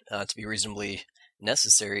discretion, to be reasonably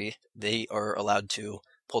necessary, they are allowed to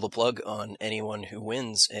pull the plug on anyone who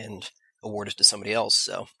wins and award it to somebody else.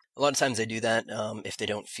 So a lot of times they do that if they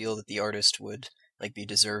don't feel that the artist would be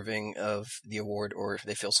deserving of the award, or if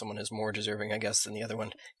they feel someone is more deserving, I guess, than the other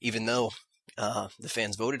one, even though the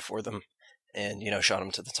fans voted for them and, shot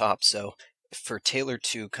them to the top. So for Taylor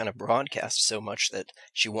to kind of broadcast so much that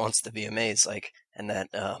she wants the VMAs, and that,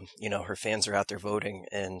 her fans are out there voting,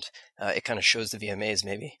 and it kind of shows the VMAs,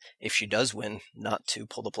 maybe, if she does win, not to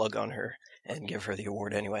pull the plug on her and give her the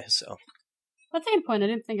award anyway, so... That's a good point. I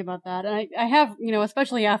didn't think about that, and I have,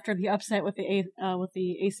 especially after the upset with the ACMs.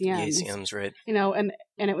 The ACMs, right? And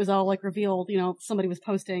it was all revealed. Somebody was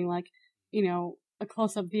posting a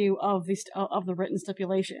close-up view of the written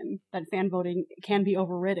stipulation that fan voting can be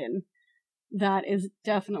overridden. That is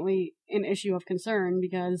definitely an issue of concern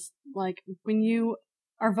because, when you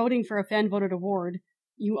are voting for a fan-voted award,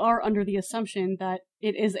 you are under the assumption that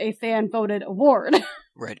it is a fan-voted award.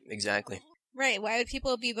 Right. Exactly. Right. Why would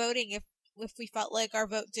people be voting if we felt like our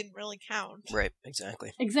vote didn't really count? Right,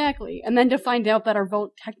 exactly. Exactly. And then to find out that our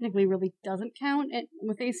vote technically really doesn't count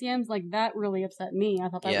with ACMs, that really upset me. I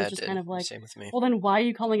thought that was just kind of same with me. Well, then why are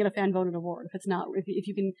you calling it a fan-voted award if it's not, if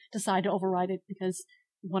you can decide to override it because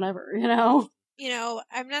whatever,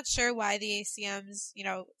 I'm not sure why the ACMs,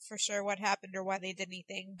 for sure what happened or why they did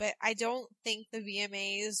anything, but I don't think the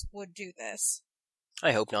VMAs would do this.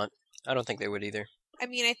 I hope not. I don't think they would either. I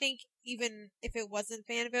mean, I think even if it wasn't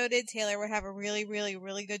fan voted, Taylor would have a really, really,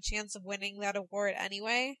 really good chance of winning that award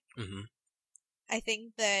anyway. Mm-hmm. I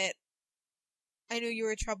think that I Knew You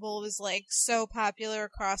Were Trouble was so popular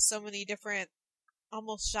across so many different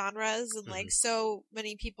almost genres, and so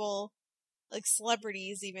many people,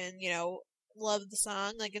 celebrities even, loved the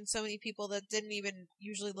song, and so many people that didn't even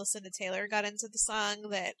usually listen to Taylor got into the song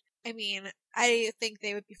that, I mean, I think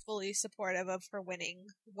they would be fully supportive of her winning,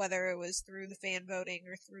 whether it was through the fan voting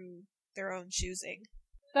or through their own choosing.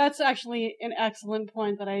 That's actually an excellent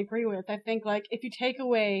point that I agree with. I think, if you take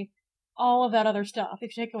away all of that other stuff,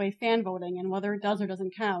 if you take away fan voting and whether it does or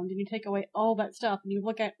doesn't count, and you take away all that stuff and you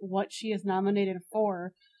look at what she is nominated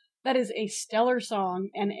for, that is a stellar song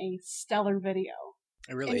and a stellar video.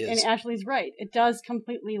 It really is. And Ashley's right. It does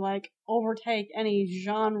completely, overtake any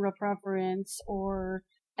genre preference or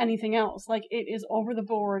anything else. It is over the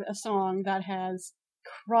board a song that has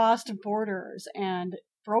crossed borders and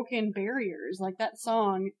broken barriers. That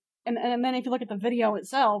song, and then if you look at the video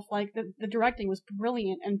itself, the directing was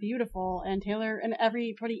brilliant and beautiful, and Taylor and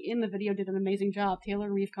everybody in the video did an amazing job.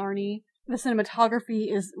 Taylor Reeve Carney. The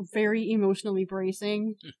cinematography is very emotionally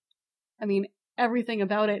bracing. I mean, everything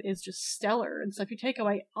about it is just stellar. And so if you take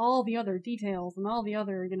away all the other details and all the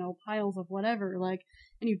other, piles of whatever, and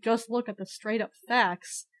you just look at the straight up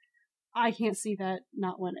facts, I can't see that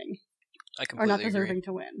not winning. I completely or not deserving agree.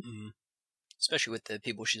 To win. Mm-hmm. Especially with the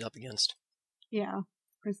people she's up against. Yeah,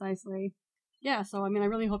 precisely. Yeah, so I mean, I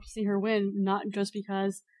really hope to see her win, not just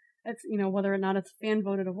because it's, whether or not it's a fan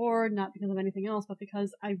voted award, not because of anything else, but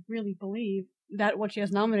because I really believe that what she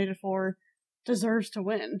has nominated for deserves to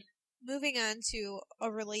win. Moving on to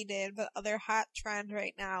a related but other hot trend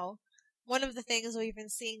right now, one of the things we've been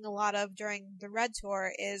seeing a lot of during the Red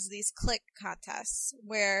Tour is these click contests,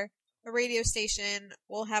 where a radio station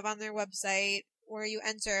will have on their website where you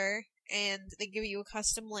enter and they give you a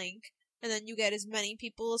custom link, and then you get as many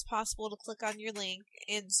people as possible to click on your link,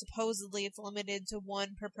 and supposedly it's limited to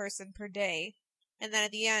one per person per day. And then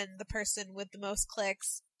at the end, the person with the most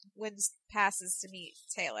clicks wins passes to meet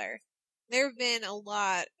Taylor. There have been a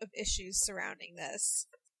lot of issues surrounding this.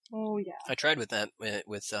 Oh, yeah. I tried with that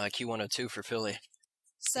with Q102 for Philly.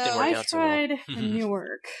 So I tried in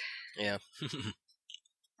Newark. Yeah.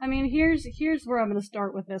 I mean, here's where I'm going to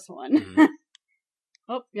start with this one. Mm-hmm.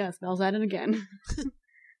 Oh, yes, Belle's at it again.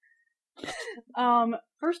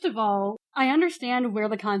 First of all, I understand where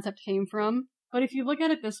the concept came from, but if you look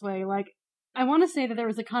at it this way, I want to say that there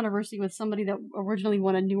was a controversy with somebody that originally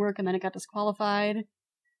wanted Newark and then it got disqualified.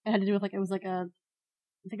 It had to do with I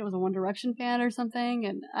think it was a One Direction fan or something,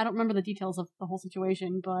 and I don't remember the details of the whole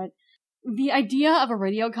situation, but the idea of a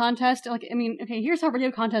radio contest, here's how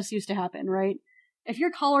radio contests used to happen, right? If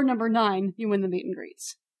you're caller number 9, you win the meet and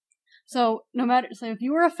greets. So if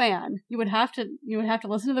you were a fan, you would have to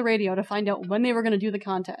listen to the radio to find out when they were going to do the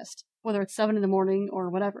contest, whether it's 7 a.m.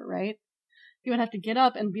 or whatever, right? You would have to get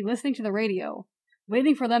up and be listening to the radio,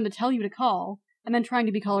 waiting for them to tell you to call, and then trying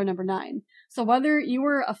to be caller number 9. So whether you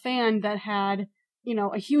were a fan that had,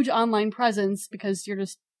 a huge online presence because you're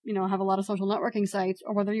just, have a lot of social networking sites,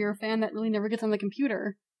 or whether you're a fan that really never gets on the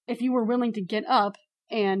computer, if you were willing to get up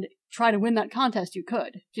and try to win that contest, you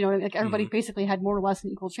could. Everybody basically had more or less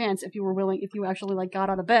an equal chance if you actually got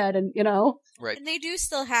out of bed and, Right. And they do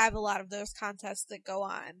still have a lot of those contests that go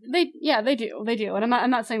on. They do. And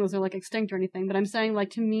I'm not saying those are extinct or anything, but I'm saying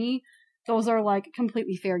to me, those are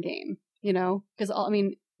completely fair game, because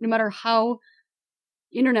no matter how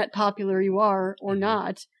internet popular you are or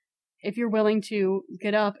not, if you're willing to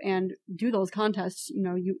get up and do those contests,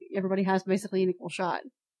 everybody has basically an equal shot.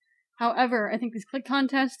 However, I think these click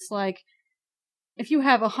contests, if you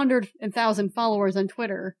have 100,000 followers on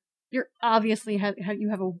Twitter, you're obviously you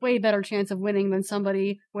have a way better chance of winning than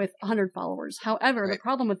somebody with 100 followers. However, The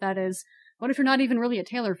problem with that is, what if you're not even really a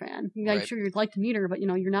Taylor fan? I'm sure you'd like to meet her, but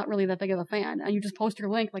you're not really that big of a fan, and you just post your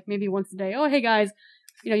link maybe once a day. Oh, hey guys,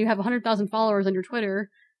 you have 100,000 followers on your Twitter,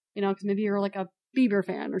 because maybe you're a Bieber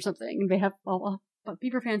fan or something. They have, but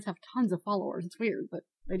Bieber fans have tons of followers. It's weird, but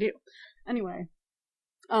they do. Anyway,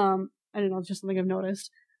 I don't know, it's just something I've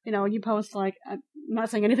noticed. You post I'm not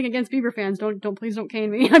saying anything against Bieber fans. Please don't cane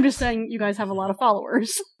me. I'm just saying you guys have a lot of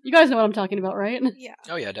followers. You guys know what I'm talking about, right? Yeah.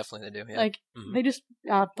 Oh yeah, definitely they do. Yeah. They just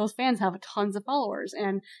those fans have tons of followers,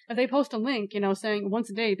 and if they post a link, saying once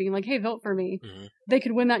a day, being hey, vote for me, they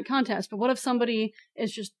could win that contest. But what if somebody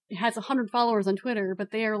has 100 followers on Twitter,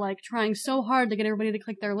 but they are trying so hard to get everybody to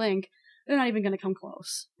click their link, they're not even going to come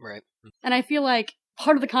close. Right. And I feel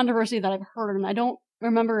part of the controversy that I've heard, and I don't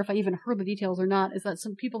remember if I even heard the details or not, is that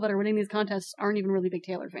some people that are winning these contests aren't even really big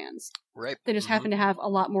Taylor fans. Right. They just happen to have a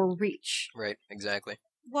lot more reach. Right, exactly.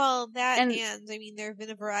 Well, there have been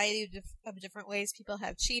a variety of different ways people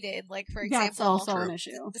have cheated. For example, that's also an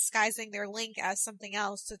issue. Disguising their link as something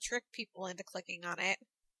else to trick people into clicking on it.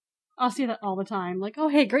 I'll see that all the time. Oh,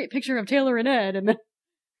 hey, great picture of Taylor and Ed, and then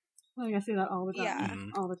I see that all the time. Yeah.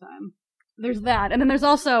 All the time. There's that, and then there's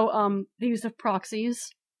also the use of proxies.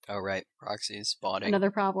 Oh, right. Proxies, botting. Another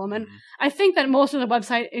problem. And I think that most of the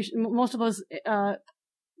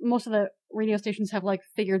radio stations have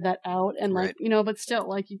figured that out, and but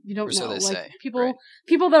still you don't or know. So they say.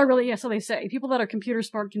 People that are really, so they say, people that are computer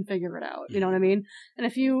smart can figure it out. You know what I mean? And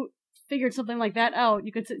if you figured something like that out,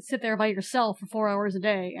 you could sit there by yourself for 4 hours a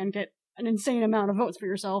day and get an insane amount of votes for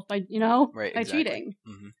yourself by cheating.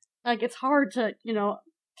 It's hard to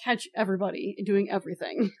catch everybody doing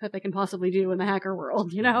everything that they can possibly do in the hacker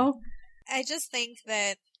world, I just think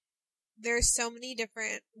that there's so many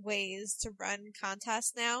different ways to run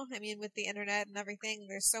contests now. With the internet and everything,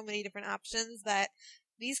 there's so many different options that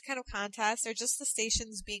these kind of contests are just the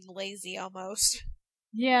stations being lazy almost.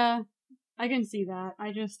 Yeah, I can see that.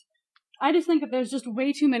 I just think that there's just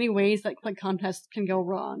way too many ways that click contests can go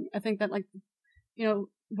wrong. I think that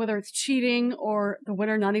whether it's cheating or the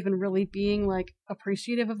winner not even really being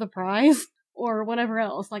appreciative of the prize or whatever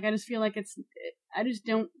else. I just feel I just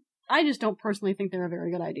don't personally think they're a very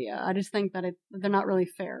good idea. I just think that they're not really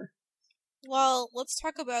fair. Well, let's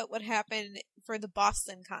talk about what happened for the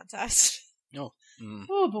Boston contest. Oh.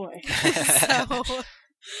 Oh boy. So,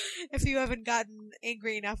 if you haven't gotten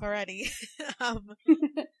angry enough already.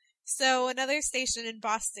 So another station in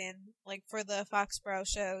Boston, for the Foxborough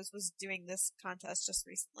shows, was doing this contest just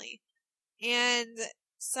recently. And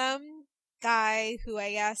some guy who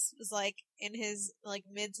I guess was in his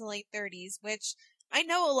mid to late 30s, which I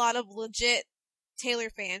know a lot of legit Taylor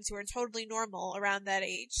fans who are totally normal around that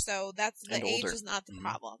age. So the age is not the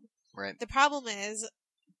problem. Right. The problem is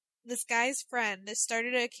this guy's friend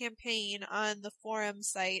started a campaign on the forum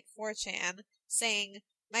site 4chan saying,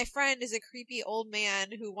 "My friend is a creepy old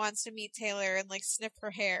man who wants to meet Taylor and sniff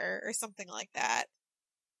her hair," or something like that.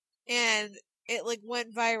 And it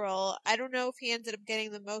went viral. I don't know if he ended up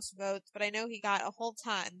getting the most votes, but I know he got a whole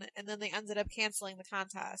ton, and then they ended up canceling the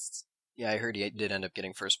contest. Yeah, I heard he did end up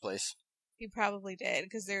getting first place. He probably did,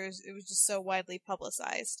 because it was just so widely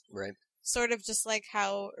publicized. Right. Sort of just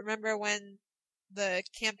remember when the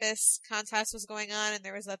campus contest was going on and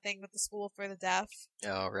there was that thing with the school for the deaf?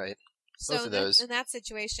 Oh, right. So Both of those. in that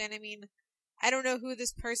situation, I don't know who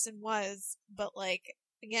this person was, but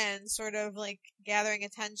again, sort of like gathering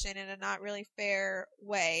attention in a not really fair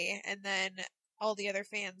way, and then all the other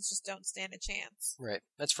fans just don't stand a chance. Right.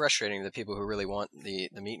 That's frustrating. The people who really want the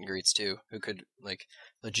meet and greets too, who could like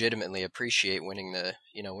legitimately appreciate winning the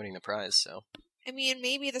prize. So. I mean,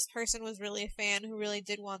 maybe this person was really a fan who really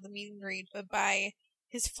did want the meet and greet, but by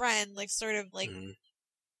his friend, like, sort of, like,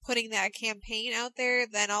 putting that campaign out there,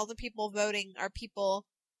 then all the people voting are people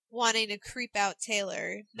wanting to creep out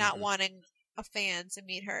Taylor, not wanting a fan to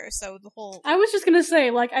meet her. So the whole... I was just gonna say,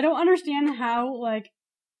 like, I don't understand how, like,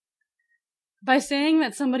 by saying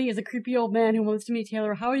that somebody is a creepy old man who wants to meet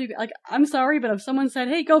Taylor, how are you, like, I'm sorry, but if someone said,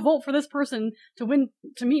 hey, go vote for this person to win,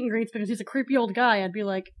 to meet and greets because he's a creepy old guy, I'd be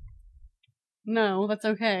like, no, that's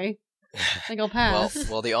okay. I think I'll pass.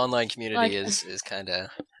 Well, the online community is kind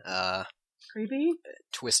of creepy,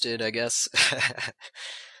 twisted, I guess.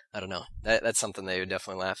 I don't know. That's something they would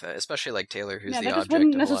definitely laugh at, especially like Taylor, who's the object of a lot of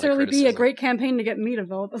criticism. That just wouldn't necessarily be a great campaign to get me to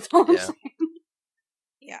vote. That's all I'm saying.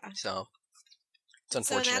 Yeah. So it's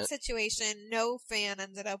unfortunate. So in that situation, no fan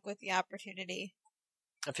ended up with the opportunity.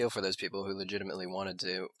 I feel for those people who legitimately wanted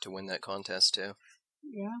to win that contest too.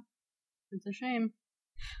 Yeah, it's a shame.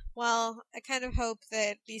 Well, I kind of hope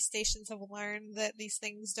that these stations have learned that these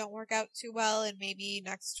things don't work out too well, and maybe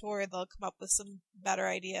next tour they'll come up with some better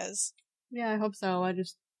ideas. Yeah, I hope so. I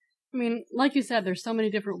mean, like you said, there's so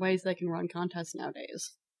many different ways they can run contests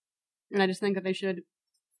nowadays. And I just think that they should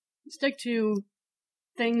stick to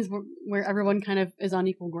things where everyone kind of is on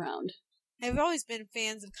equal ground. I've always been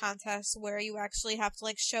fans of contests where you actually have to,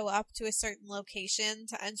 like, show up to a certain location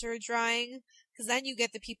to enter a drawing, because then you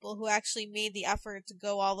get the people who actually made the effort to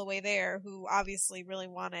go all the way there, who obviously really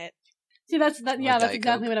want it. See, that's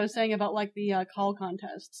exactly what I was saying about, like, the call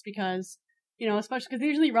contests, because, you know, especially because they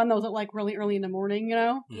usually run those at, like, really early in the morning, you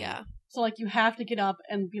know? Yeah. So, like, you have to get up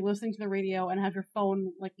and be listening to the radio and have your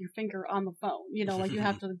phone, like, your finger on the phone, you know? Like, you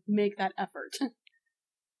have to make that effort.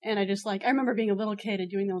 And I remember being a little kid and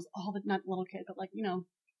doing those not little kid, but, like, you know,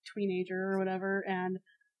 teenager or whatever, and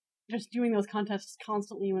just doing those contests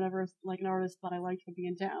constantly whenever, like, an artist that I liked would be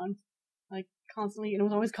in town. Like, constantly, and it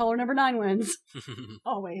was always caller number 9 wins.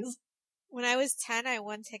 Always. When I was 10, I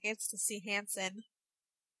won tickets to see Hanson.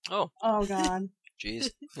 Oh. Oh, God. Jeez.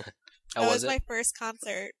 That was my first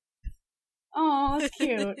concert. Oh, that's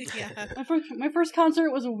cute. Yeah. My first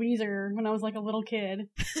concert was a Weezer when I was, like, a little kid.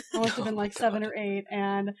 I must have been, like, 7 or 8,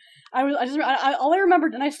 and all I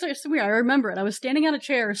remembered, and I swear I remember it, I was standing on a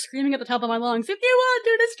chair screaming at the top of my lungs, "If you want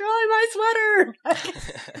to destroy my sweater!"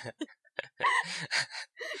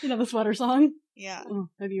 You know the sweater song? Yeah. Oh,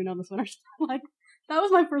 maybe you know the sweater song. Like, that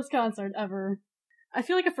was my first concert ever. I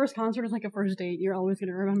feel like a first concert is like a first date. You're always going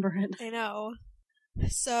to remember it. I know.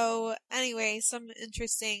 So, anyway, some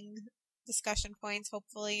interesting discussion points,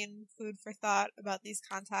 hopefully, and food for thought about these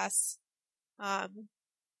contests.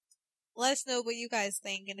 Let us know what you guys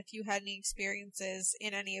think, and if you had any experiences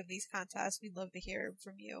in any of these contests, we'd love to hear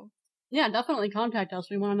from you. Yeah, definitely contact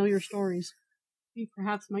us. We want to know your stories. We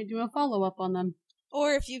perhaps might do a follow-up on them.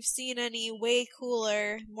 Or if you've seen any way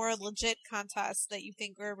cooler, more legit contests that you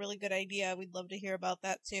think are a really good idea, we'd love to hear about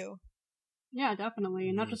that too. Yeah, definitely.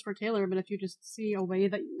 And not just for Taylor, but if you just see a way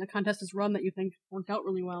that a contest is run that you think worked out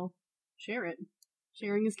really well, share it.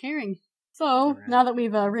 Sharing is caring. So, now that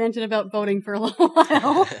we've ranted about voting for a little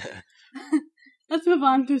while, let's move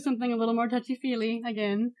on to something a little more touchy-feely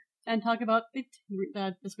again, and talk about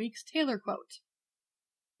this week's Taylor quote.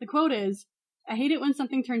 The quote is, "I hate it when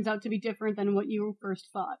something turns out to be different than what you first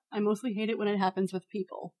thought. I mostly hate it when it happens with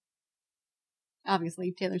people."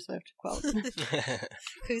 Obviously, Taylor Swift quote.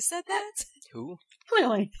 Who said that? Who?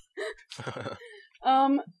 Clearly.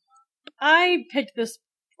 I picked this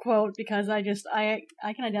quote because I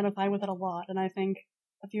can identify with it a lot, and I think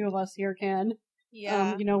a few of us here can.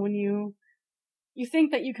 Yeah. You know, when you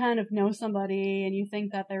think that you kind of know somebody, and you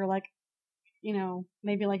think that they're like, you know,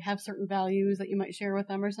 maybe like have certain values that you might share with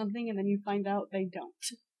them or something, and then you find out they don't.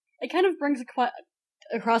 It kind of brings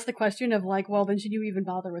across the question of like, well, then should you even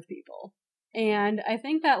bother with people? And I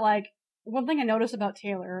think that, like, one thing I notice about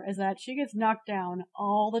Taylor is that she gets knocked down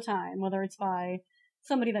all the time, whether it's by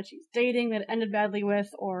somebody that she's dating that ended badly with,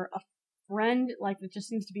 or a friend, like, that just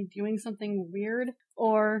seems to be doing something weird,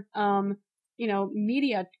 or, you know,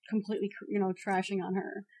 media completely, you know, trashing on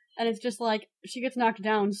her. And it's just like, she gets knocked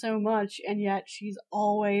down so much, and yet she's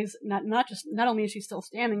always, not only is she still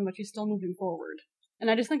standing, but she's still moving forward.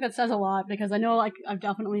 And I just think that says a lot, because I know, like, I've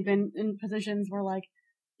definitely been in positions where, like,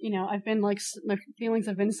 you know, I've been, like, my feelings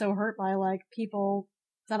have been so hurt by, like, people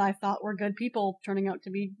that I thought were good people turning out to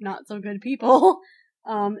be not so good people.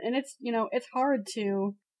 And it's, you know, it's hard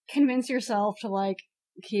to convince yourself to, like,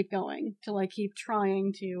 keep going, to, like, keep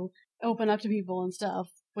trying to open up to people and stuff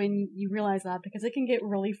when you realize that, because it can get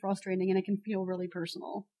really frustrating and it can feel really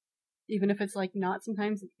personal. Even if it's like not,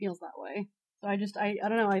 sometimes it feels that way. So I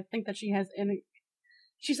don't know, I think that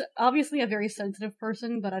she's obviously a very sensitive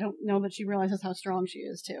person, but I don't know that she realizes how strong she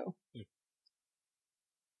is too.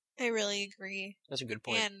 I really agree. That's a good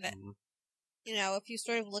point. And, you know, if you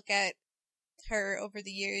sort of look at her over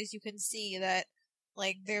the years, you can see that,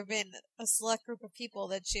 like, there have been a select group of people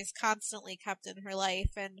that she's constantly kept in her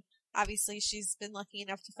life, and obviously she's been lucky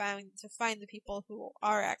enough to find the people who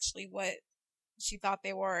are actually what she thought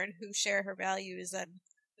they were and who share her values and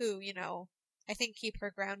who, you know, I think keep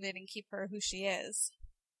her grounded and keep her who she is.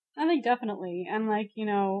 I think definitely. And, like, you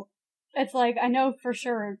know, it's like, I know for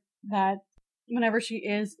sure that whenever she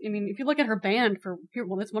is, I mean, if you look at her band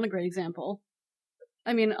well, that's one great example.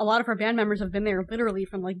 I mean, a lot of her band members have been there literally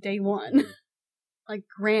from, like, day one. Like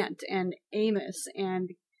Grant and Amos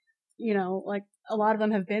and, you know, like, a lot of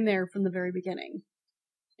them have been there from the very beginning.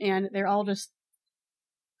 And they're all just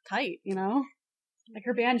tight, you know? Like,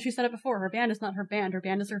 her band, she said it before, her band is not her band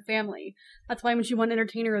is her family. That's why when she won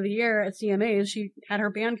Entertainer of the Year at CMAs, she had her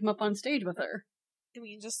band come up on stage with her. I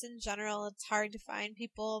mean, just in general, it's hard to find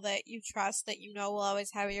people that you trust, that you know will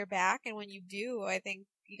always have your back, and when you do, I think,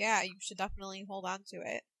 yeah, you should definitely hold on to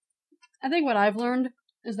it. I think what I've learned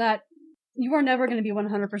is that you are never going to be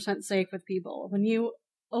 100% safe with people. When you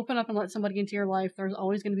open up and let somebody into your life, there's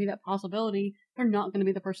always going to be that possibility they're not going to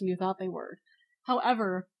be the person you thought they were.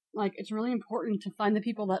 However, like, it's really important to find the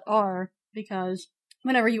people that are, because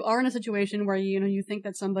whenever you are in a situation where, you know, you think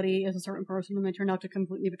that somebody is a certain person and they turn out to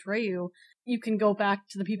completely betray you, you can go back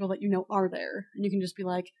to the people that you know are there, and you can just be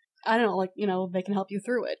like, I don't know, like, you know, they can help you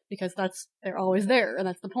through it, because they're always there, and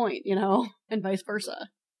that's the point, you know, and vice versa.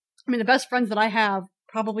 I mean, the best friends that I have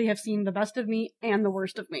probably have seen the best of me and the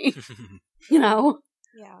worst of me, you know?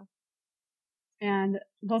 Yeah. And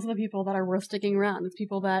those are the people that are worth sticking around. It's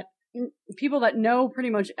people that know pretty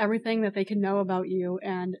much everything that they can know about you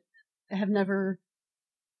and have never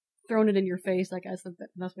thrown it in your face, I guess that's the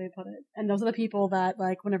best way to put it. And those are the people that,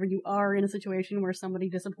 like, whenever you are in a situation where somebody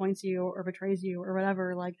disappoints you or betrays you or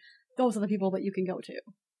whatever, like, those are the people that you can go to.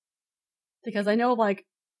 Because I know, like,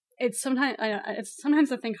 it's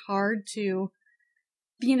sometimes I think hard to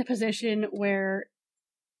be in a position where,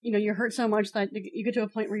 you know, you're hurt so much that you get to a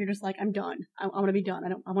point where you're just like, I'm done. I want to be done.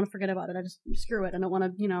 I want to forget about it. I just, screw it. I don't want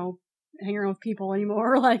to, you know, hang around with people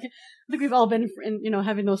anymore. Like, I think we've all been, you know,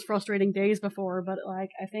 having those frustrating days before, but, like,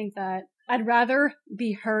 I think that I'd rather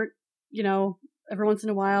be hurt, you know, every once in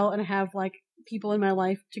a while and have, like, people in my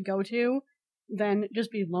life to go to than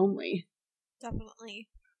just be lonely. Definitely.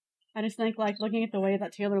 I just think, like, looking at the way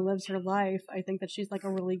that Taylor lives her life, I think that she's, like,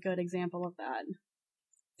 a really good example of that.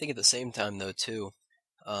 I think at the same time, though, too,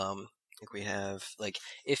 I think we have, like,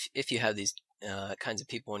 if you have these kinds of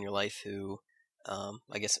people in your life who,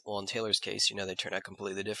 I guess, well, in Taylor's case, you know, they turn out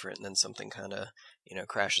completely different, and then something kind of, you know,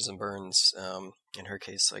 crashes and burns, in her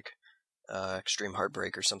case, like, extreme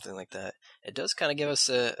heartbreak or something like that. It does kind of give us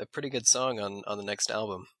a pretty good song on the next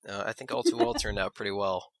album. I think All Too Well turned out pretty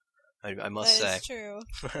well, I must say. That is true.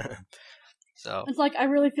 So it's like, I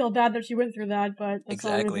really feel bad that she went through that, but the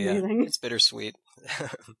exactly, song is amazing. Yeah. It's bittersweet.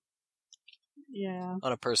 Yeah.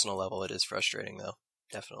 On a personal level, it is frustrating, though.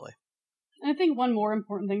 Definitely. I think one more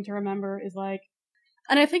important thing to remember is, like,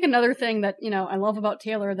 and I think another thing that, you know, I love about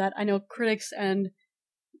Taylor that I know critics and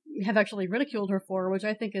have actually ridiculed her for, which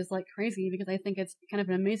I think is, like, crazy because I think it's kind of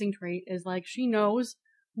an amazing trait, is, like, she knows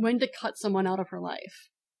when to cut someone out of her life.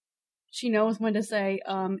 She knows when to say,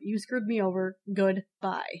 you screwed me over,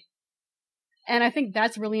 goodbye. And I think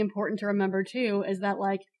that's really important to remember, too, is that,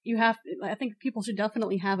 like, I think people should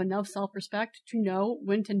definitely have enough self-respect to know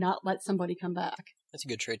when to not let somebody come back. That's a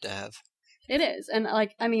good trait to have. It is. And,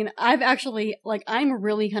 like, I mean, I've actually, like, I'm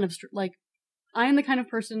really kind of, like, I'm the kind of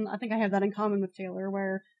person, I think I have that in common with Taylor,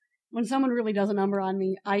 where when someone really does a number on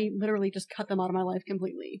me, I literally just cut them out of my life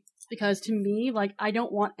completely. Because to me, like, I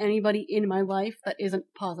don't want anybody in my life that isn't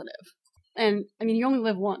positive. And, I mean, you only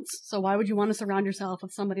live once, so why would you want to surround yourself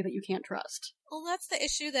with somebody that you can't trust? Well, that's the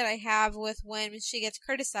issue that I have with when she gets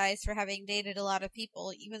criticized for having dated a lot of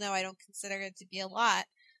people, even though I don't consider it to be a lot.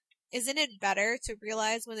 Isn't it better to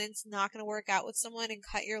realize when it's not going to work out with someone and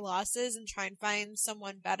cut your losses and try and find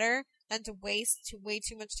someone better than to waste way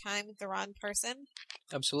too much time with the wrong person?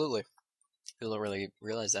 Absolutely. People don't really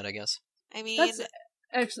realize that, I guess. I mean, that's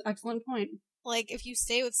an excellent point. Like, if you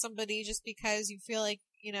stay with somebody just because you feel like,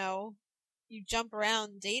 you know, you jump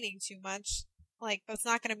around dating too much, like, that's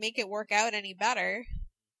not going to make it work out any better.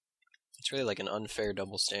 It's really like an unfair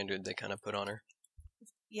double standard they kind of put on her.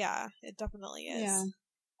 Yeah, it definitely is. Yeah.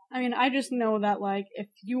 I mean, I just know that, like, if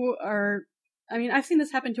you are I mean, I've seen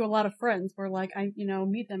this happen to a lot of friends where, like, I,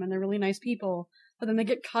 meet them and they're really nice people, but then they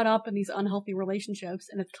get caught up in these unhealthy relationships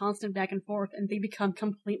and it's constant back and forth and they become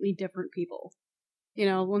completely different people.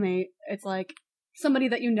 It's like somebody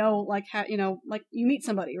that like, like you meet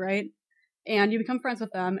somebody, right? And you become friends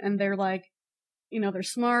with them and they're like, they're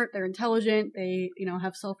smart, they're intelligent, they,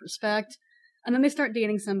 have self-respect. And then they start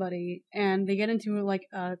dating somebody and they get into like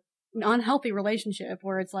an unhealthy relationship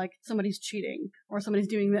where it's like somebody's cheating or somebody's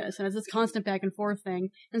doing this and it's this constant back and forth thing.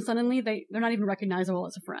 And suddenly they're not even recognizable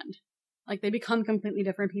as a friend. Like they become completely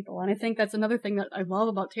different people. And I think that's another thing that I love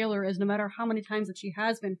about Taylor is no matter how many times that she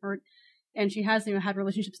has been hurt and she has, had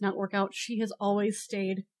relationships not work out, she has always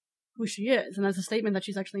stayed who she is. And that's a statement that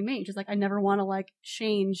she's actually made. She's like, I never want to like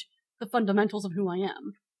change the fundamentals of who I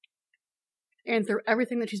am. And through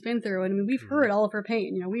everything that she's been through, and I mean, we've heard all of her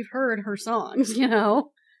pain, we've heard her songs,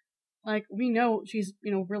 like we know she's,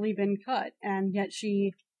 really been cut, and yet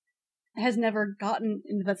she has never gotten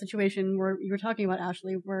into that situation where you were talking about,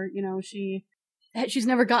 Ashley, where, she's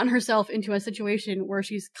never gotten herself into a situation where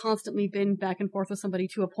she's constantly been back and forth with somebody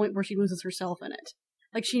to a point where she loses herself in it.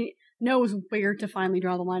 Like she knows where to finally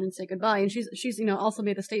draw the line and say goodbye. And she's, also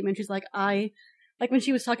made a statement. She's like, like when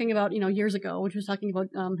she was talking about, years ago, when she was talking about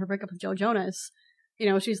her breakup with Joe Jonas,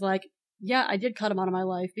 she's like, yeah, I did cut him out of my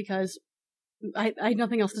life because I had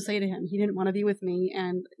nothing else to say to him. He didn't want to be with me.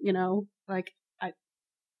 And,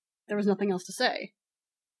 there was nothing else to say.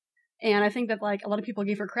 And I think that like a lot of people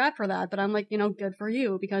gave her crap for that, but I'm like, good for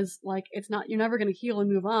you because like you're never going to heal and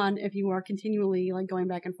move on if you are continually like going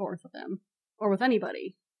back and forth with them or with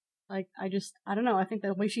anybody. Like, I don't know. I think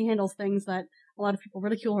the way she handles things that a lot of people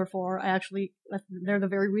ridicule her for, they're the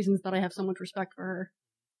very reasons that I have so much respect for her.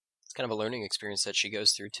 It's kind of a learning experience that she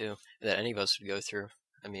goes through too, that any of us would go through.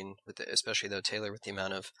 I mean, especially though Taylor, with the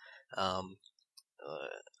amount of,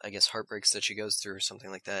 I guess, heartbreaks that she goes through or something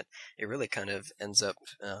like that, it really kind of ends up,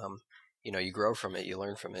 you grow from it, you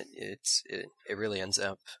learn from it. It really ends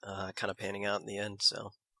up kind of panning out in the end.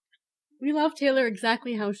 So we love Taylor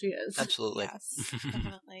exactly how she is. Absolutely. Yes,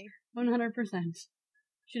 definitely. 100%.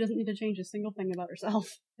 She doesn't need to change a single thing about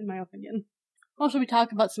herself, in my opinion. Well, should we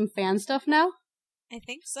talk about some fan stuff now? I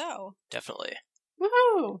think so. Definitely.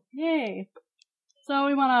 Woohoo! Yay! So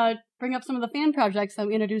we want to bring up some of the fan projects that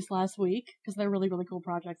we introduced last week, because they're really, really cool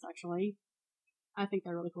projects, actually. I think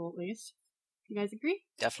they're really cool, at least. You guys agree?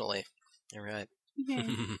 Definitely. All right. Okay.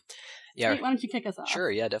 Yeah. Wait, why don't you kick us off? Sure,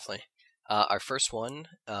 yeah, definitely. Our first one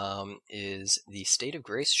is the State of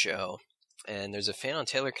Grace show. And there's a fan on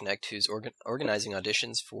Taylor Connect who's organizing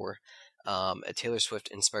auditions for a Taylor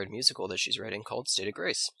Swift-inspired musical that she's writing called State of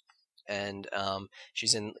Grace. And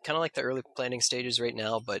she's in kind of like the early planning stages right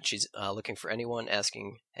now, but she's looking for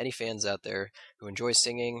asking any fans out there who enjoy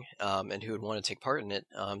singing and who would want to take part in it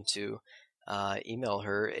to email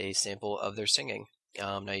her a sample of their singing.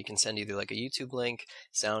 Now you can send either like a YouTube link,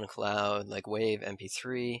 SoundCloud, like Wave,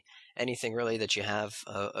 MP3, anything really that you have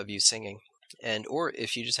of you singing. Or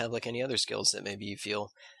if you just have like any other skills that maybe you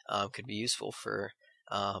feel could be useful for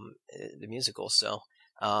the musical. So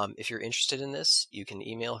if you're interested in this, you can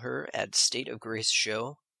email her at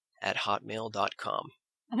stateofgraceshow@hotmail.com.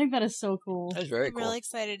 I think that is so cool. That's very cool. I'm really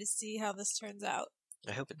excited to see how this turns out.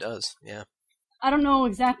 I hope it does, yeah. I don't know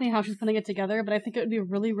exactly how she's putting it together, but I think it would be a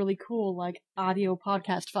really, really cool, like, audio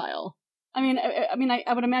podcast file. I would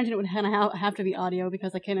imagine it would have to be audio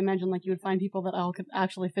because I can't imagine, like, you would find people that all could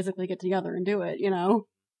actually physically get together and do it,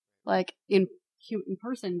 Like, in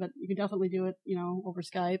person, but you could definitely do it, over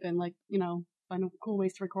Skype and, like, find cool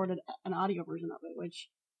ways to record an audio version of it, which,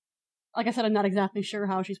 like I said, I'm not exactly sure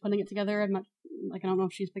how she's putting it together. I don't know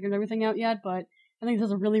if she's figured everything out yet, but I think this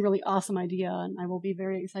is a really, really awesome idea, and I will be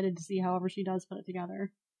very excited to see however she does put it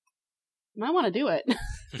together. And I want to do it.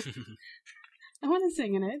 I want to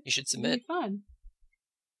sing in it. You should submit. It'll be fun.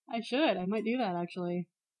 I should. I might do that, actually.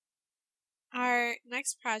 Our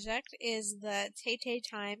next project is the Tay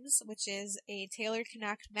Times, which is a Taylor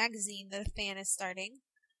Connect magazine that a fan is starting.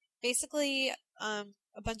 Basically, a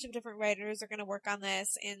bunch of different writers are going to work on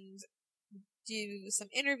this and do some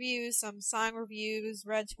interviews, some song reviews,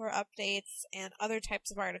 Red Tour updates, and other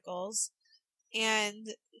types of articles.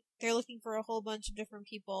 And they're looking for a whole bunch of different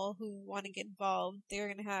people who want to get involved. They're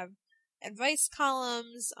going to have advice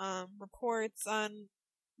columns, reports on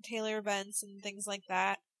Taylor events and things like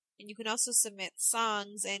that. And you can also submit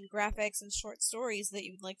songs and graphics and short stories that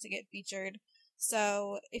you would like to get featured.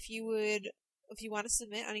 So if you want to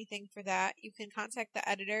submit anything for that, you can contact the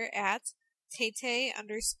editor at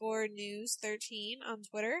Tay_news13 on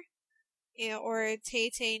Twitter, or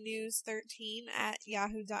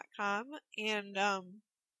TayTayNews13@yahoo.com, and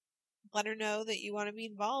let her know that you want to be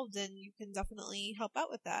involved, and you can definitely help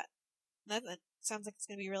out with that. That sounds like it's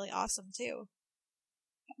going to be really awesome, too.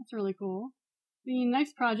 That's really cool. The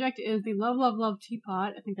next project is the Love, Love, Love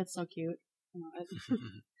Teapot. I think that's so cute. I love it.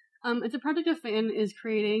 It's a project a fan is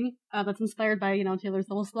creating that's inspired by, Taylor's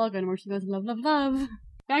little slogan where she goes, love, love, love.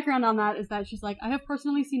 Background on that is that she's like, I have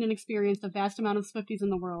personally seen and experienced a vast amount of Swifties in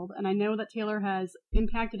the world, and I know that Taylor has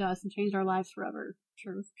impacted us and changed our lives forever.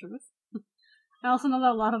 Truth. I also know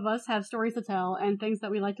that a lot of us have stories to tell and things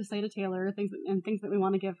that we like to say to Taylor, things that we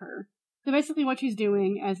want to give her. So basically what she's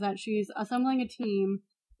doing is that she's assembling a team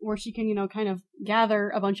where she can, kind of gather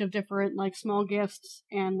a bunch of different, small gifts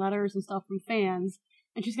and letters and stuff from fans,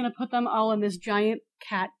 and she's going to put them all in this giant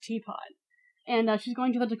cat teapot. And she's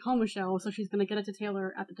going to the Tacoma show, so she's going to get it to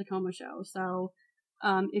Taylor at the Tacoma show. So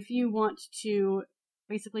if you want to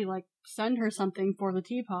basically, send her something for the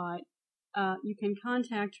teapot, you can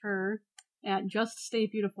contact her at Just Stay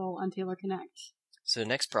Beautiful on Taylor Connect. So the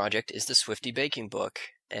next project is the Swiftie Baking Book,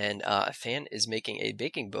 and a fan is making a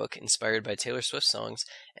baking book inspired by Taylor Swift songs,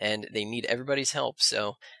 and they need everybody's help.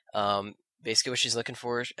 So basically what she's looking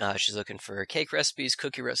for cake recipes,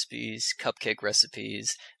 cookie recipes, cupcake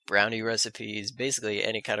recipes, brownie recipes, basically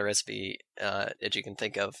any kind of recipe that you can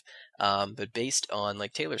think of, but based on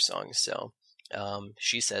Taylor songs. So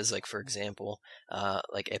she says, for example, a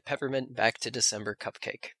peppermint back to December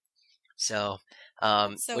cupcake. So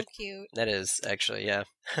that's so cute. That is, actually, yeah.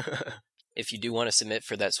 If you do want to submit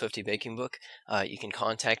for that Swiftie Baking Book, you can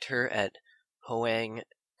contact her at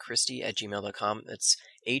hoangkristie@gmail.com. That's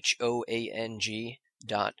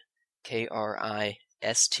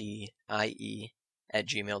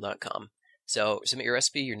HOANG.KRISTIE@gmail.com. So submit your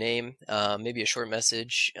recipe, your name, maybe a short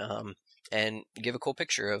message, and give a cool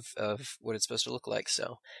picture of what it's supposed to look like.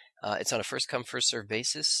 So it's on a first come, first served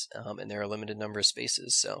basis, and there are a limited number of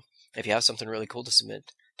spaces. So if you have something really cool to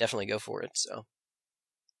submit, definitely go for it. So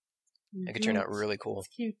it could turn out really cool. It's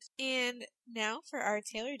cute. And now for our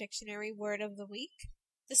Taylor Dictionary word of the week.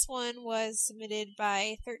 This one was submitted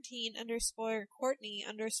by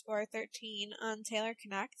 13_Courtney_13 on Taylor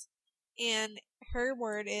Connect. And her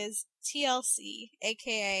word is TLC,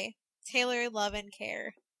 aka Taylor Love and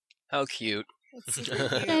Care. How cute. That's super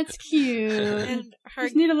cute. That's cute. And her...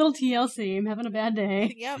 Just need a little TLC. I'm having a bad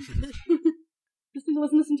day. Yep. Just need to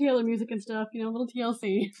listen to some Taylor music and stuff, a little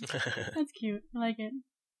TLC. That's cute. I like it.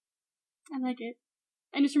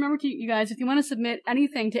 And just remember, you guys, if you want to submit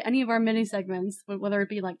anything to any of our mini segments, whether it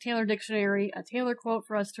be Taylor Dictionary, a Taylor quote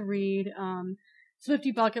for us to read,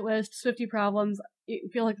 Swiftie bucket list, Swiftie problems,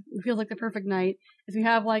 it feels like the perfect night. If you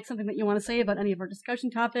have something that you want to say about any of our discussion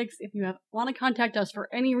topics, if you want to contact us for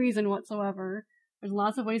any reason whatsoever, there's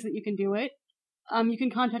lots of ways that you can do it. You can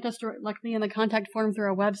contact us directly in the contact form through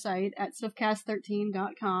our website at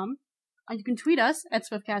swiftcast13.com. You can tweet us at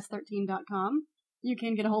swiftcast13.com. You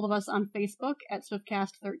can get a hold of us on Facebook at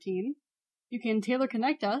Swiftcast13. You can Taylor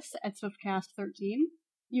Connect us at Swiftcast13.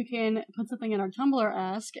 You can put something in our Tumblr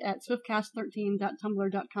Ask at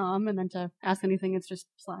swiftcast13.tumblr.com, and then to ask anything, it's just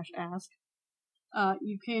 /ask.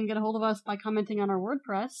 You can get a hold of us by commenting on our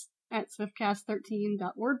WordPress at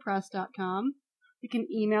swiftcast13.wordpress.com. You can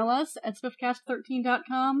email us at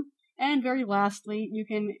swiftcast13.com. And very lastly, you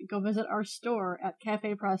can go visit our store at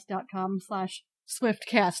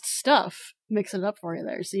cafepress.com/SwiftcastStuff. Mix it up for you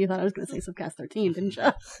there. So you thought I was going to say Swiftcast13, didn't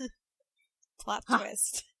you? Plot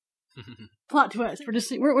twist. Plot twist.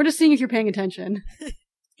 We're just seeing if you're paying attention.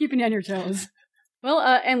 Keeping you on your toes. Well,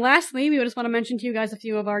 and lastly, we just want to mention to you guys a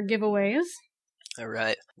few of our giveaways. All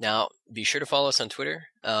right. Now, be sure to follow us on Twitter,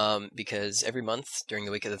 because every month during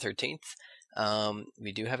the week of the 13th,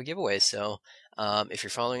 we do have a giveaway. So if you're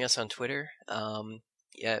following us on Twitter,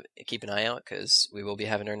 keep an eye out, because we will be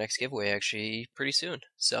having our next giveaway actually pretty soon.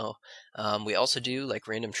 So we also do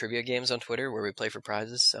random trivia games on Twitter where we play for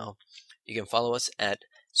prizes. So you can follow us at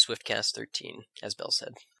Swiftcast13, as Belle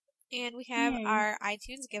said. And we have our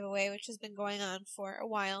iTunes giveaway, which has been going on for a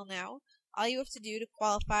while now. All you have to do to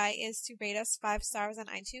qualify is to rate us 5 stars on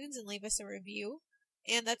iTunes and leave us a review.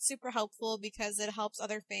 And that's super helpful because it helps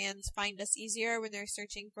other fans find us easier when they're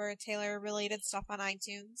searching for Taylor-related stuff on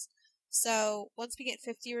iTunes. So once we get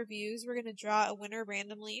 50 reviews, we're going to draw a winner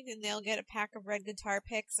randomly, and they'll get a pack of red guitar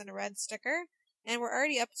picks and a red sticker. And we're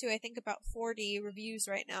already up to, I think, about 40 reviews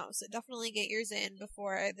right now, so definitely get yours in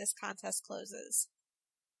before this contest closes.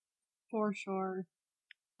 For sure.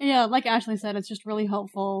 Yeah, like Ashley said, it's just really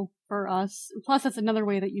helpful for us. Plus, it's another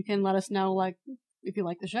way that you can let us know, if you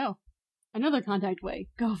like the show. Another contact way.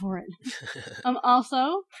 Go for it.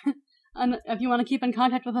 Also, if you want to keep in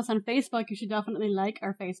contact with us on Facebook, you should definitely like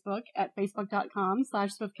our Facebook at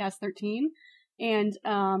facebook.com/Swiftcast13. And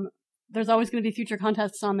there's always going to be future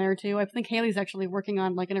contests on there, too. I think Haley's actually working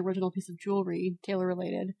on, an original piece of jewelry,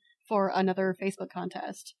 Taylor-related, for another Facebook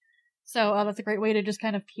contest. So that's a great way to just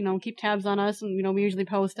kind of, keep tabs on us. And, we usually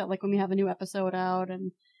post at like when we have a new episode out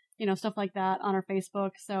and, stuff like that on our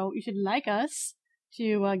Facebook. So you should like us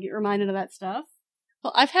to get reminded of that stuff.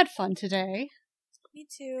 Well, I've had fun today. Me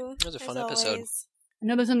too. It was a fun episode. I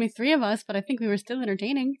know there's only 3 of us, but I think we were still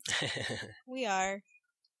entertaining. We are.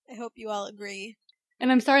 I hope you all agree. And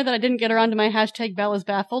I'm sorry that I didn't get around to my hashtag Bella's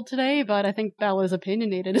baffled today, but I think Bella's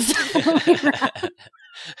opinionated is definitely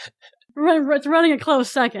it's running a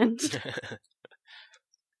close second.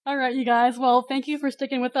 All right, you guys. Well, thank you for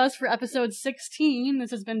sticking with us for episode 16.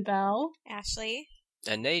 This has been Belle, Ashley,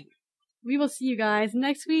 and Nate. We will see you guys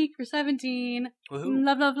next week for 17. Woohoo.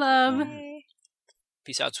 Love, love, love. Bye.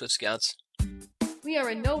 Peace out, Swift Scouts. We are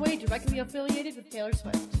in no way directly affiliated with Taylor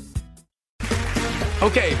Swift.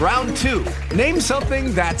 Okay, round 2. Name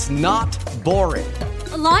something that's not boring.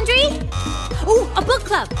 A laundry? Ooh, a book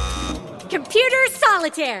club. Computer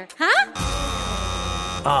solitaire, huh?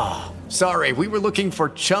 Ah, sorry, we were looking for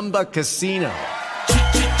Chumba Casino.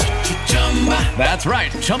 That's right,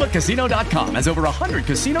 ChumbaCasino.com has over 100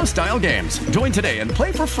 casino-style games. Join today and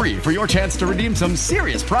play for free for your chance to redeem some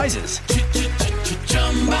serious prizes.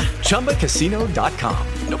 ChumbaCasino.com.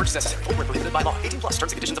 No purchase necessary. Void where prohibited by law. 18+ terms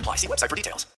and conditions apply. See website for details.